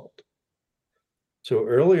insult. So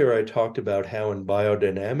earlier I talked about how in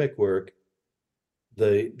biodynamic work,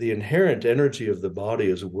 the inherent energy of the body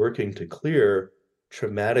is working to clear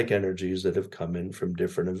traumatic energies that have come in from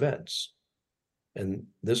different events. And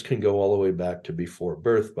this can go all the way back to before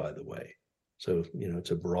birth, by the way. So,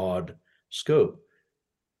 it's a broad scope.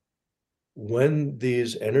 When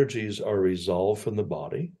these energies are resolved from the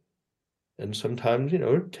body, and sometimes,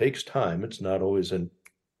 it takes time, it's not always an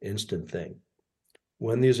instant thing.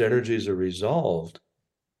 When these energies are resolved,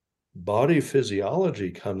 body physiology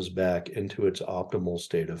comes back into its optimal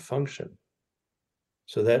state of function.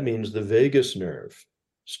 So that means the vagus nerve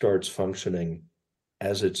starts functioning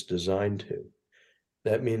as it's designed to.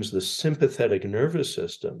 That means the sympathetic nervous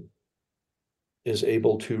system is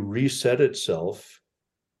able to reset itself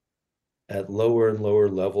at lower and lower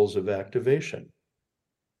levels of activation.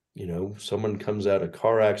 Someone comes out of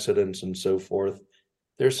car accidents and so forth,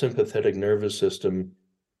 their sympathetic nervous system,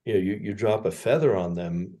 you drop a feather on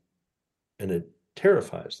them and it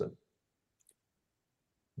terrifies them.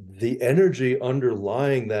 The energy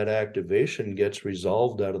underlying that activation gets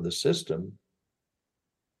resolved out of the system,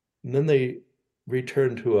 and then they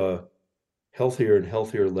return to a healthier and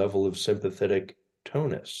healthier level of sympathetic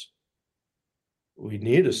tonus. We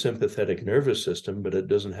need a sympathetic nervous system, but it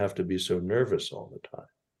doesn't have to be so nervous all the time.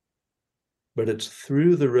 But it's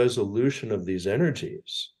through the resolution of these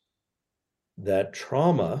energies that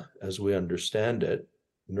trauma, as we understand it,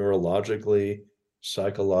 neurologically,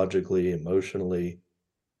 psychologically, emotionally,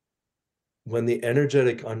 when the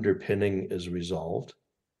energetic underpinning is resolved,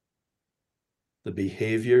 the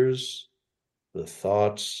behaviors, the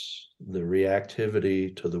thoughts, the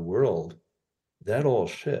reactivity to the world, that all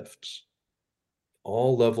shifts.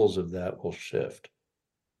 All levels of that will shift.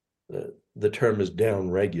 The term is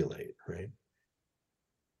down-regulate, right?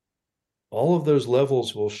 All of those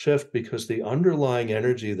levels will shift because the underlying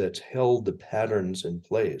energy that's held the patterns in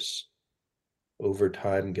place over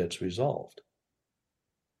time gets resolved.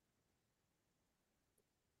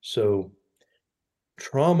 So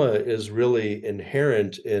trauma is really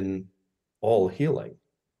inherent in all healing,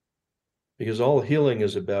 because all healing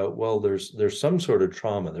is about, well, there's some sort of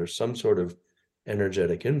trauma, there's some sort of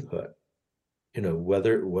energetic input,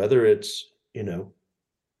 whether it's,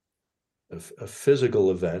 a physical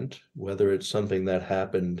event, whether it's something that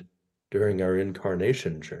happened during our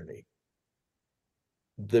incarnation journey.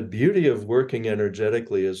 The beauty of working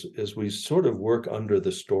energetically is we sort of work under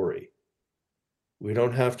the story. We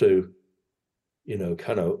don't have to,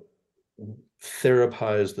 kind of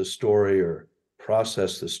therapize the story or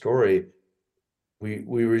process the story. We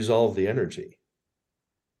resolve the energy.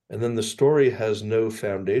 And then the story has no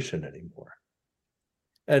foundation anymore.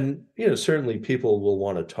 And, certainly people will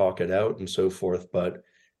want to talk it out and so forth, but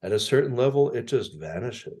at a certain level, it just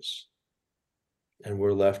vanishes. And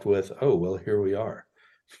we're left with, oh, well, here we are.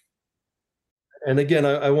 And again,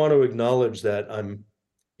 I want to acknowledge that I'm,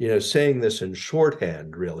 saying this in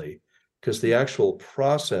shorthand, really, because the actual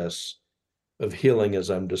process of healing, as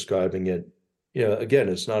I'm describing it, again,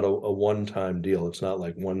 it's not a one-time deal. It's not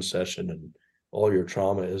like one session and all your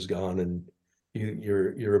trauma is gone and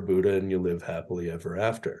you're a Buddha and you live happily ever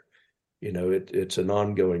after. It's an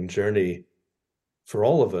ongoing journey for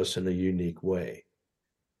all of us in a unique way.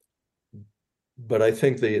 But I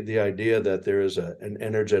think the idea that there is an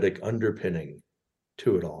energetic underpinning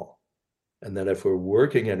to it all, and that if we're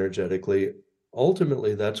working energetically,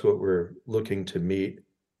 ultimately that's what we're looking to meet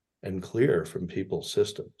and clear from people's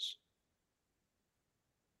systems.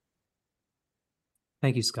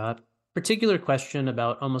 Thank you, Scott. Particular question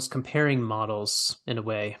about almost comparing models in a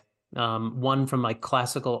way. One from like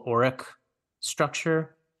classical auric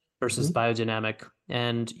structure versus biodynamic.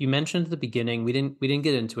 And you mentioned at the beginning, we didn't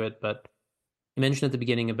get into it, but you mentioned at the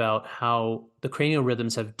beginning about how the cranial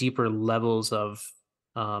rhythms have deeper levels of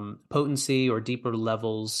potency or deeper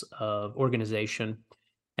levels of organization.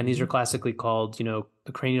 And these are classically called,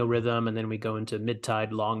 the cranial rhythm, and then we go into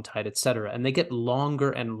mid-tide, long tide, et cetera. And they get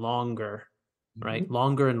longer and longer, right?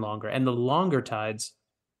 Longer and longer. And the longer tides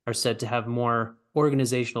are said to have more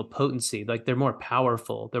organizational potency, like they're more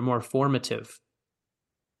powerful, they're more formative.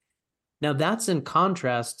 Now, that's in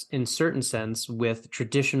contrast, in certain sense, with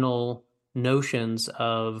traditional notions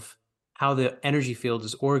of how the energy field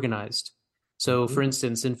is organized. So, for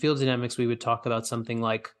instance, in field dynamics, we would talk about something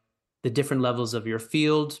like the different levels of your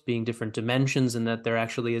field being different dimensions, and that they're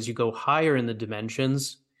actually, as you go higher in the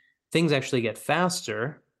dimensions, things actually get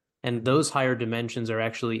faster, and those higher dimensions are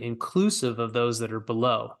actually inclusive of those that are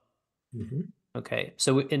below. Mm-hmm. Okay,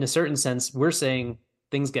 so in a certain sense, we're saying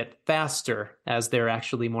things get faster as they're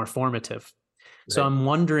actually more formative. So Right. I'm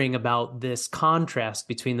wondering about this contrast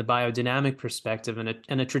between the biodynamic perspective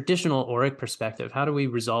and a traditional auric perspective. How do we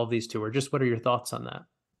resolve these two, or just what are your thoughts on that?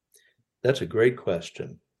 That's a great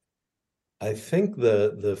question. I think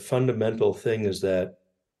the fundamental thing is that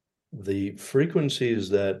the frequencies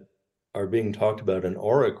that are being talked about in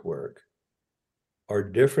auric work are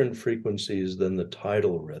different frequencies than the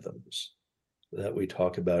tidal rhythms that we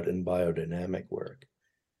talk about in biodynamic work.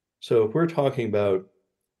 So if we're talking about,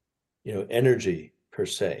 energy per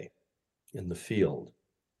se in the field,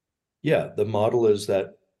 yeah, the model is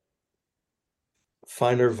that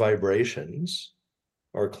finer vibrations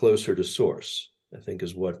are closer to source, I think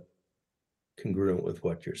is what congruent with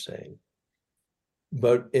what you're saying.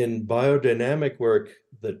 But in biodynamic work,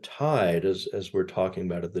 the tide, as we're talking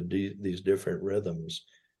about it, these different rhythms,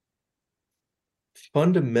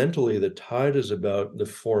 fundamentally, the tide is about the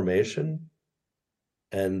formation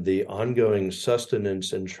and the ongoing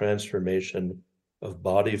sustenance and transformation of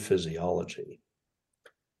body physiology.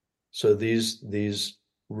 So these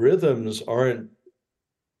rhythms aren't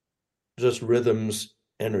just rhythms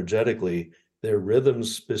energetically, they're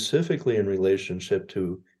rhythms specifically in relationship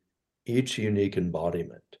to each unique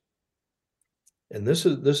embodiment. And this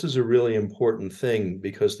is a really important thing,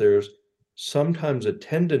 because there's sometimes a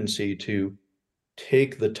tendency to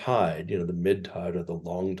take the tide, the mid tide or the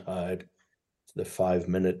long tide, the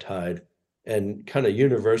 5-minute tide, and kind of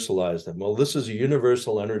universalize them. Well, this is a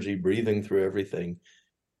universal energy breathing through everything.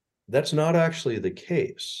 That's not actually the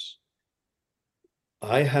case.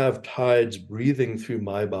 I have tides breathing through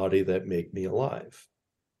my body that make me alive.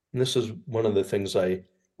 And this is one of the things I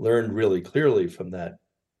learned really clearly from that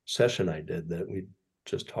session I did that we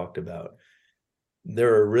just talked about.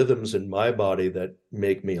 There are rhythms in my body that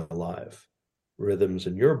make me alive, rhythms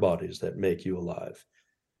in your bodies that make you alive.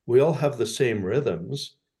 We all have the same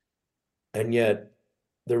rhythms, and yet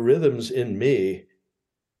the rhythms in me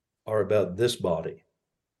are about this body.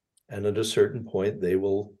 And at a certain point, they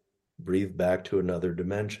will breathe back to another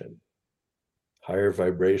dimension. Higher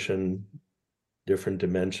vibration, different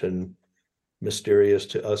dimension, mysterious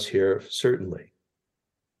to us here, certainly.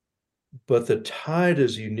 But the tide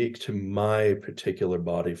is unique to my particular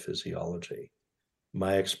body physiology,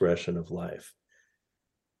 my expression of life.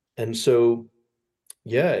 And so,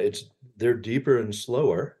 yeah, they're deeper and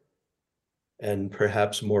slower and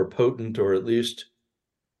perhaps more potent, or at least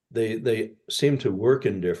they seem to work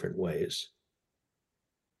in different ways.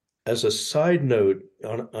 As a side note,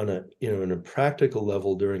 on a in a practical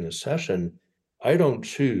level during a session, I don't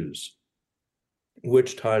choose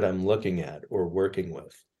which tide I'm looking at or working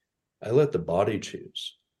with. I let the body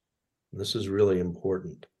choose. This is really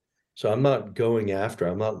important. So I'm not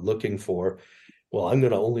looking for, well, I'm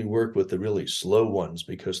going to only work with the really slow ones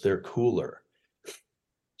because they're cooler.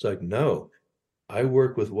 It's like, no, I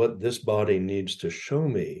work with what this body needs to show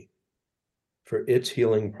me for its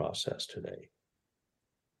healing process today.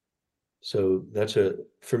 So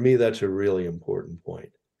for me, that's a really important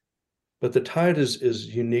point. But the tide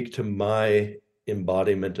is unique to my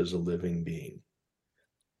embodiment as a living being.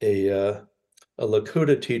 A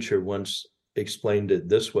Lakota teacher once explained it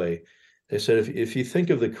this way. They said, if you think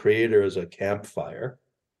of the creator as a campfire,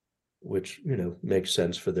 which makes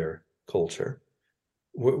sense for their culture,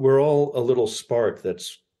 we're all a little spark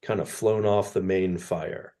that's kind of flown off the main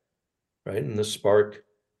fire, right? And the spark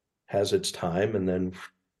has its time, and then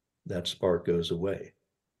that spark goes away.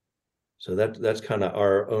 So that's kind of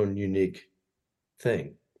our own unique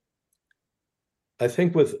thing. I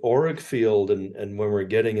think with auric field and when we're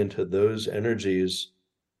getting into those energies,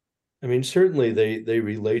 I mean, certainly they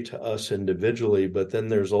relate to us individually, but then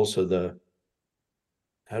there's also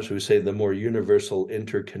how should we say, the more universal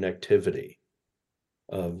interconnectivity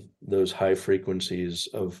of those high frequencies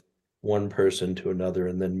of one person to another,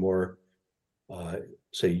 and then more,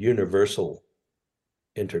 say, universal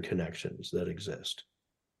interconnections that exist.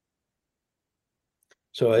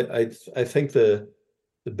 So I think the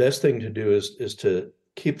best thing to do is to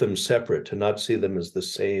keep them separate, to not see them as the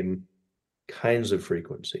same kinds of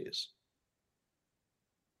frequencies.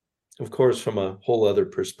 Of course, from a whole other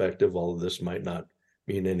perspective, all of this might not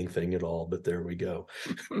mean anything at all, but there we go.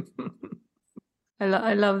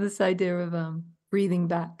 I love this idea of breathing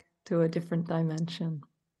back to a different dimension.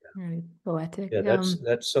 Really poetic. Yeah,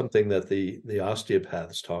 that's something that the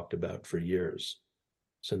osteopaths talked about for years,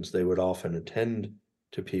 since they would often attend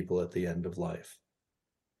to people at the end of life.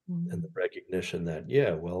 And the recognition that,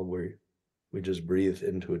 yeah, well, we just breathe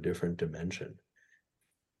into a different dimension.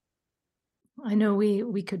 I know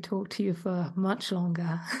we could talk to you for much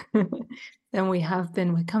longer than we have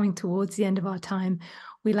been. We're coming towards the end of our time.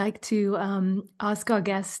 We like to ask our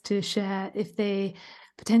guests to share if they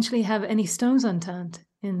potentially have any stones unturned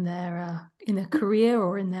in their career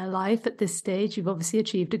or in their life at this stage. You've obviously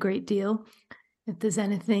achieved a great deal. If there's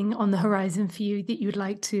anything on the horizon for you that you'd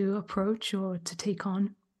like to approach or to take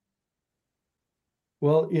on.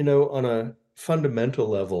 Well, on a fundamental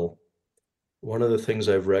level, one of the things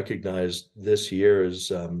I've recognized this year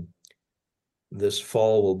is this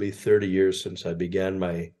fall will be 30 years since I began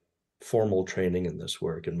my formal training in this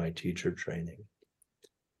work and my teacher training.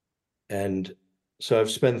 And so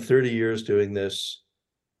I've spent 30 years doing this.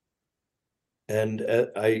 And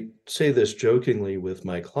I say this jokingly with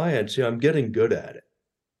my clients, I'm getting good at it.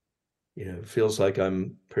 It feels like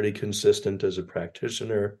I'm pretty consistent as a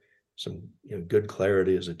practitioner, some good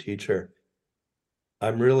clarity as a teacher.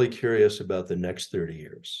 I'm really curious about the next 30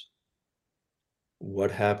 years.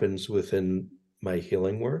 What happens within my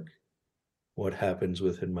healing work? What happens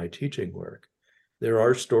within my teaching work? There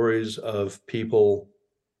are stories of people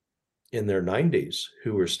in their 90s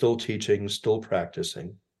who were still teaching, still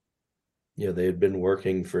practicing. They had been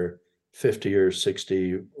working for 50 or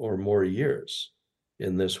 60 or more years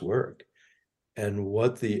in this work, and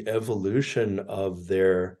what the evolution of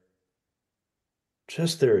their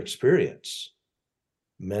experience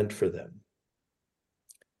meant for them.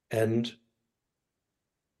 And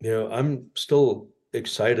I'm still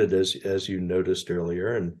excited, as you noticed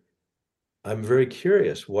earlier, and I'm very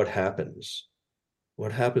curious what happens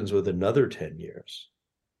with another 10 years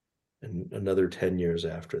and another 10 years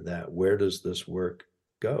after that. Where does this work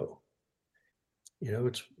go?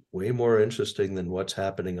 It's way more interesting than what's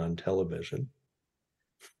happening on television.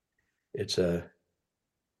 It's a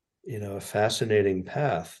fascinating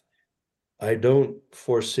path. I don't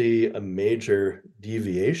foresee a major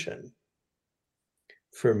deviation.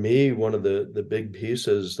 For me, one of the big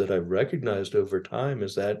pieces that I've recognized over time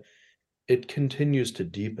is that it continues to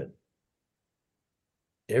deepen.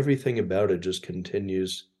 Everything about it just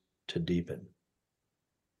continues to deepen.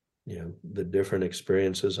 The different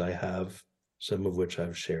experiences I have, some of which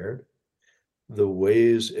I've shared, the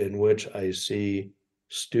ways in which I see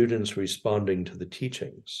students responding to the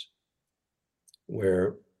teachings,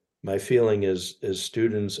 where my feeling is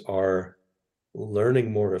students are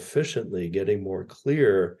learning more efficiently, getting more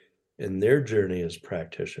clear in their journey as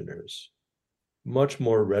practitioners, much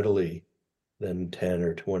more readily than 10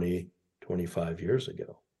 or 20, 25 years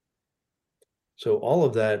ago. So all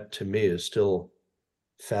of that to me is still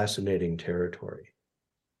fascinating territory.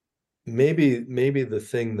 Maybe the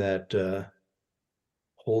thing that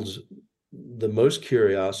holds the most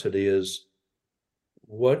curiosity is,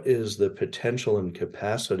 what is the potential and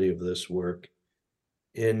capacity of this work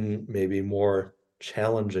in maybe more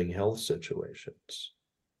challenging health situations,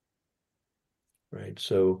 right?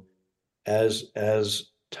 So as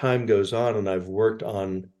time goes on, and I've worked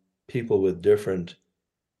on people with different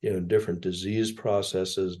disease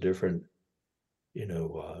processes, different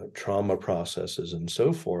trauma processes, and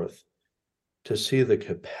so forth, to see the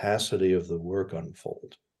capacity of the work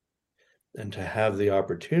unfold, and to have the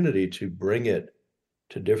opportunity to bring it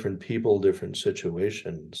to different people, different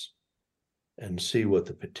situations, and see what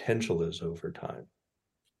the potential is over time.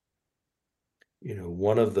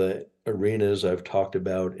 One of the arenas I've talked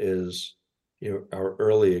about is, our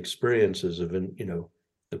early experiences of,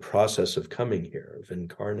 the process of coming here, of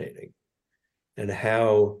incarnating, and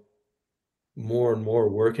how more and more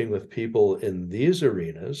working with people in these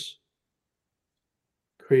arenas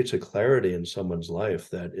creates a clarity in someone's life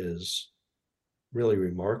that is really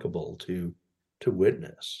remarkable to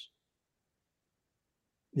witness.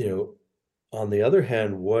 On the other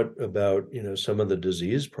hand, what about some of the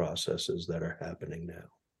disease processes that are happening now,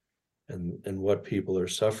 and what people are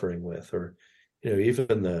suffering with, or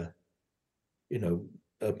even the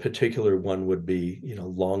a particular one would be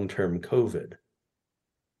long-term COVID,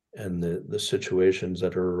 and the situations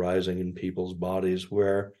that are arising in people's bodies,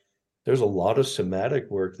 where there's a lot of somatic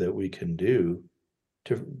work that we can do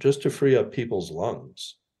to free up people's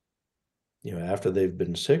lungs. After they've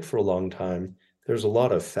been sick for a long time, there's a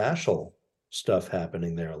lot of fascial stuff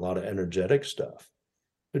happening there, a lot of energetic stuff.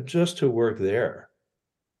 But just to work there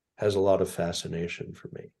has a lot of fascination for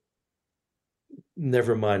me.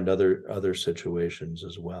 Never mind other situations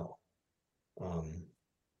as well.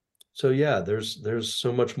 So yeah, there's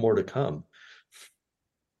so much more to come.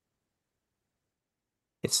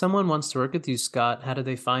 If someone wants to work with you, Scott, how do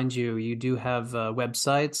they find you? You do have a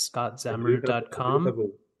website, I do have scottzamurut.com. a,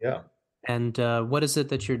 yeah. And what is it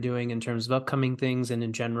that you're doing in terms of upcoming things and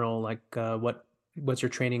in general? Like what's your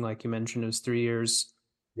training like? You mentioned it was 3 years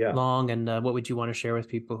Yeah. long. And what would you want to share with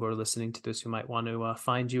people who are listening to this who might want to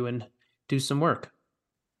find you and do some work?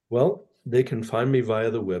 Well, they can find me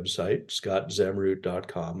via the website,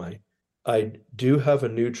 scottzamurut.com. I do have a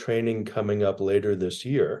new training coming up later this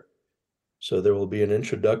year. So there will be an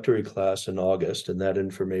introductory class in August, and that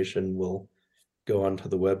information will go onto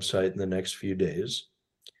the website in the next few days.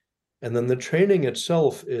 And then the training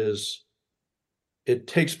itself it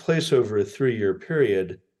takes place over a 3-year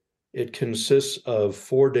period. It consists of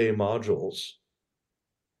 4-day modules,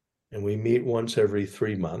 and we meet once every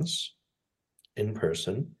 3 months in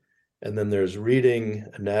person. And then there's reading,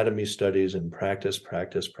 anatomy studies, and practice,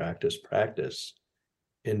 practice, practice, practice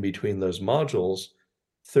in between those modules.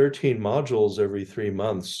 13 modules every 3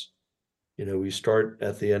 months. We start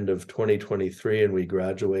at the end of 2023 and we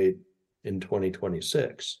graduate in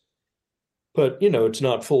 2026. But, it's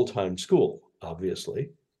not full-time school, obviously,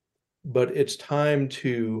 but it's time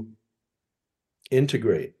to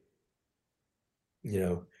integrate.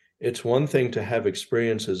 It's one thing to have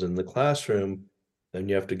experiences in the classroom, then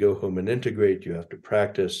you have to go home and integrate, you have to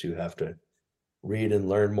practice, you have to read and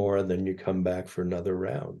learn more, and then you come back for another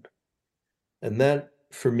round. And that,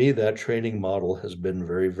 for me, that training model has been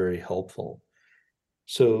very, very helpful.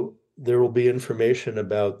 So there will be information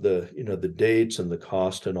about the dates and the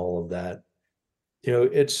cost and all of that.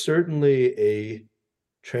 It's certainly a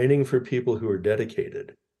training for people who are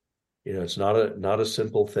dedicated. It's not a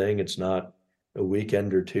simple thing. It's not a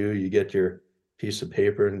weekend or two. You get your piece of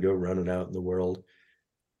paper and go running out in the world.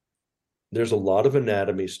 There's a lot of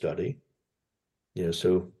anatomy study,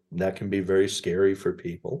 so that can be very scary for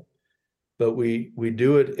people. But we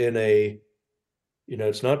do it in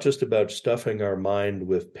it's not just about stuffing our mind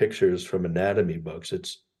with pictures from anatomy books.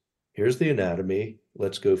 It's here's the anatomy,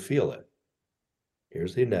 let's go feel it.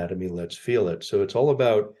 Here's the anatomy, let's feel it. So it's all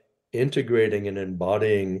about integrating and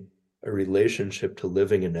embodying a relationship to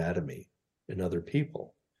living anatomy in other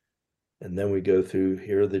people. And then we go through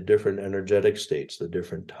here are the different energetic states, the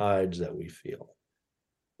different tides that we feel.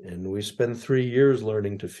 And we spend 3 years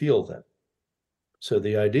learning to feel them. So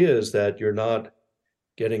the idea is that you're not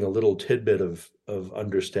getting a little tidbit of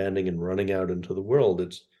understanding and running out into the world.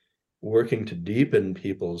 It's working to deepen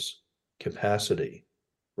people's capacity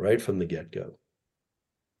right from the get-go.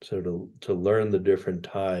 So to learn the different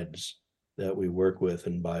tides that we work with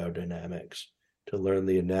in biodynamics, to learn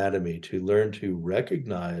the anatomy, to learn to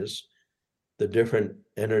recognize the different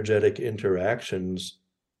energetic interactions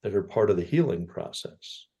that are part of the healing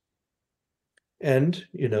process. And,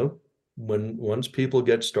 once people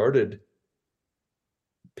get started,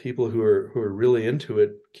 people who are really into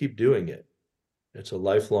it keep doing it. It's a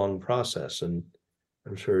lifelong process, and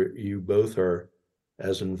I'm sure you both are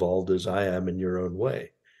as involved as I am in your own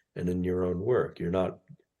way and in your own work. You're not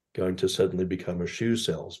going to suddenly become a shoe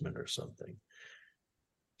salesman or something.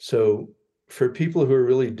 So for people who are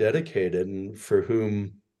really dedicated and for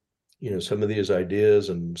whom some of these ideas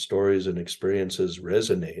and stories and experiences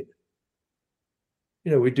resonate,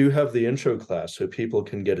 we do have the intro class so people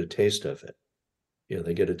can get a taste of it.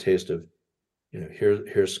 They get a taste of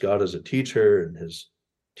here's Scott as a teacher and his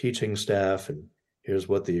teaching staff, and here's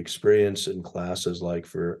what the experience in class is like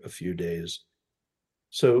for a few days.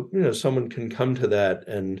 So, someone can come to that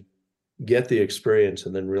and get the experience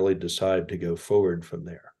and then really decide to go forward from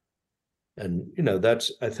there. And,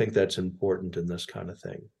 I think that's important in this kind of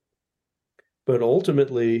thing. But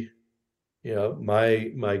ultimately,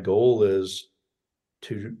 my goal is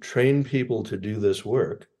to train people to do this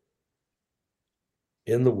work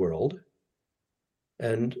in the world.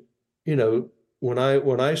 And, when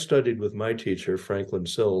I studied with my teacher, Franklin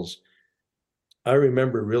Sills, I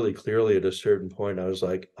remember really clearly at a certain point, I was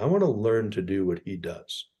like, I want to learn to do what he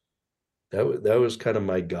does. That was kind of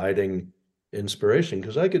my guiding inspiration,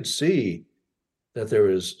 because I could see that there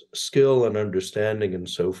was skill and understanding and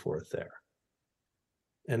so forth there.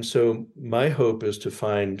 And so my hope is to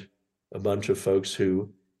find a bunch of folks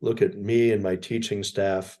who look at me and my teaching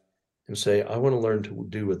staff and say, I want to learn to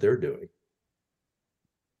do what they're doing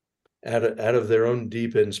out of their own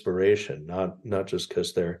deep inspiration, not just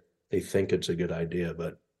because they think it's a good idea,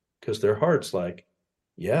 but because their heart's like,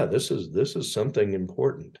 yeah, this is something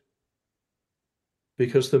important.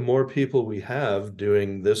 Because the more people we have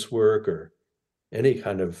doing this work or any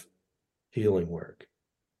kind of healing work,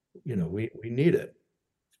 we need it.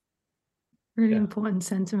 Really Yeah. important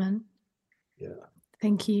sentiment. Yeah.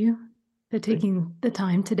 Thank you for taking the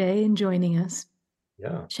time today and joining us.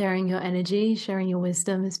 Yeah. Sharing your energy, sharing your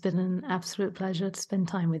wisdom. It's been an absolute pleasure to spend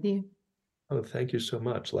time with you. Oh, thank you so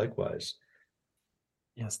much. Likewise.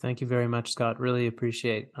 Yes, thank you very much, Scott. Really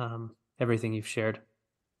appreciate everything you've shared.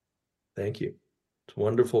 Thank you. It's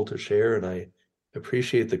wonderful to share, and I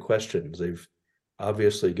appreciate the questions. They've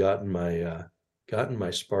obviously gotten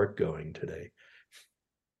my spark going today.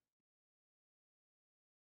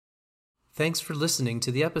 Thanks for listening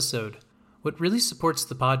to the episode. What really supports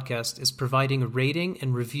the podcast is providing a rating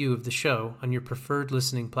and review of the show on your preferred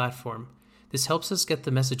listening platform. This helps us get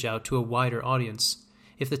the message out to a wider audience.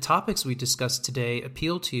 If the topics we discussed today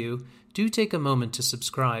appeal to you, do take a moment to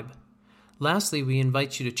subscribe. Lastly, we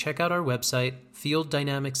invite you to check out our website,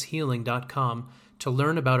 fielddynamicshealing.com, to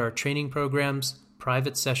learn about our training programs,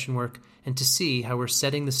 private session work, and to see how we're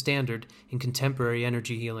setting the standard in contemporary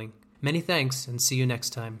energy healing. Many thanks, and see you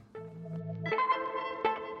next time.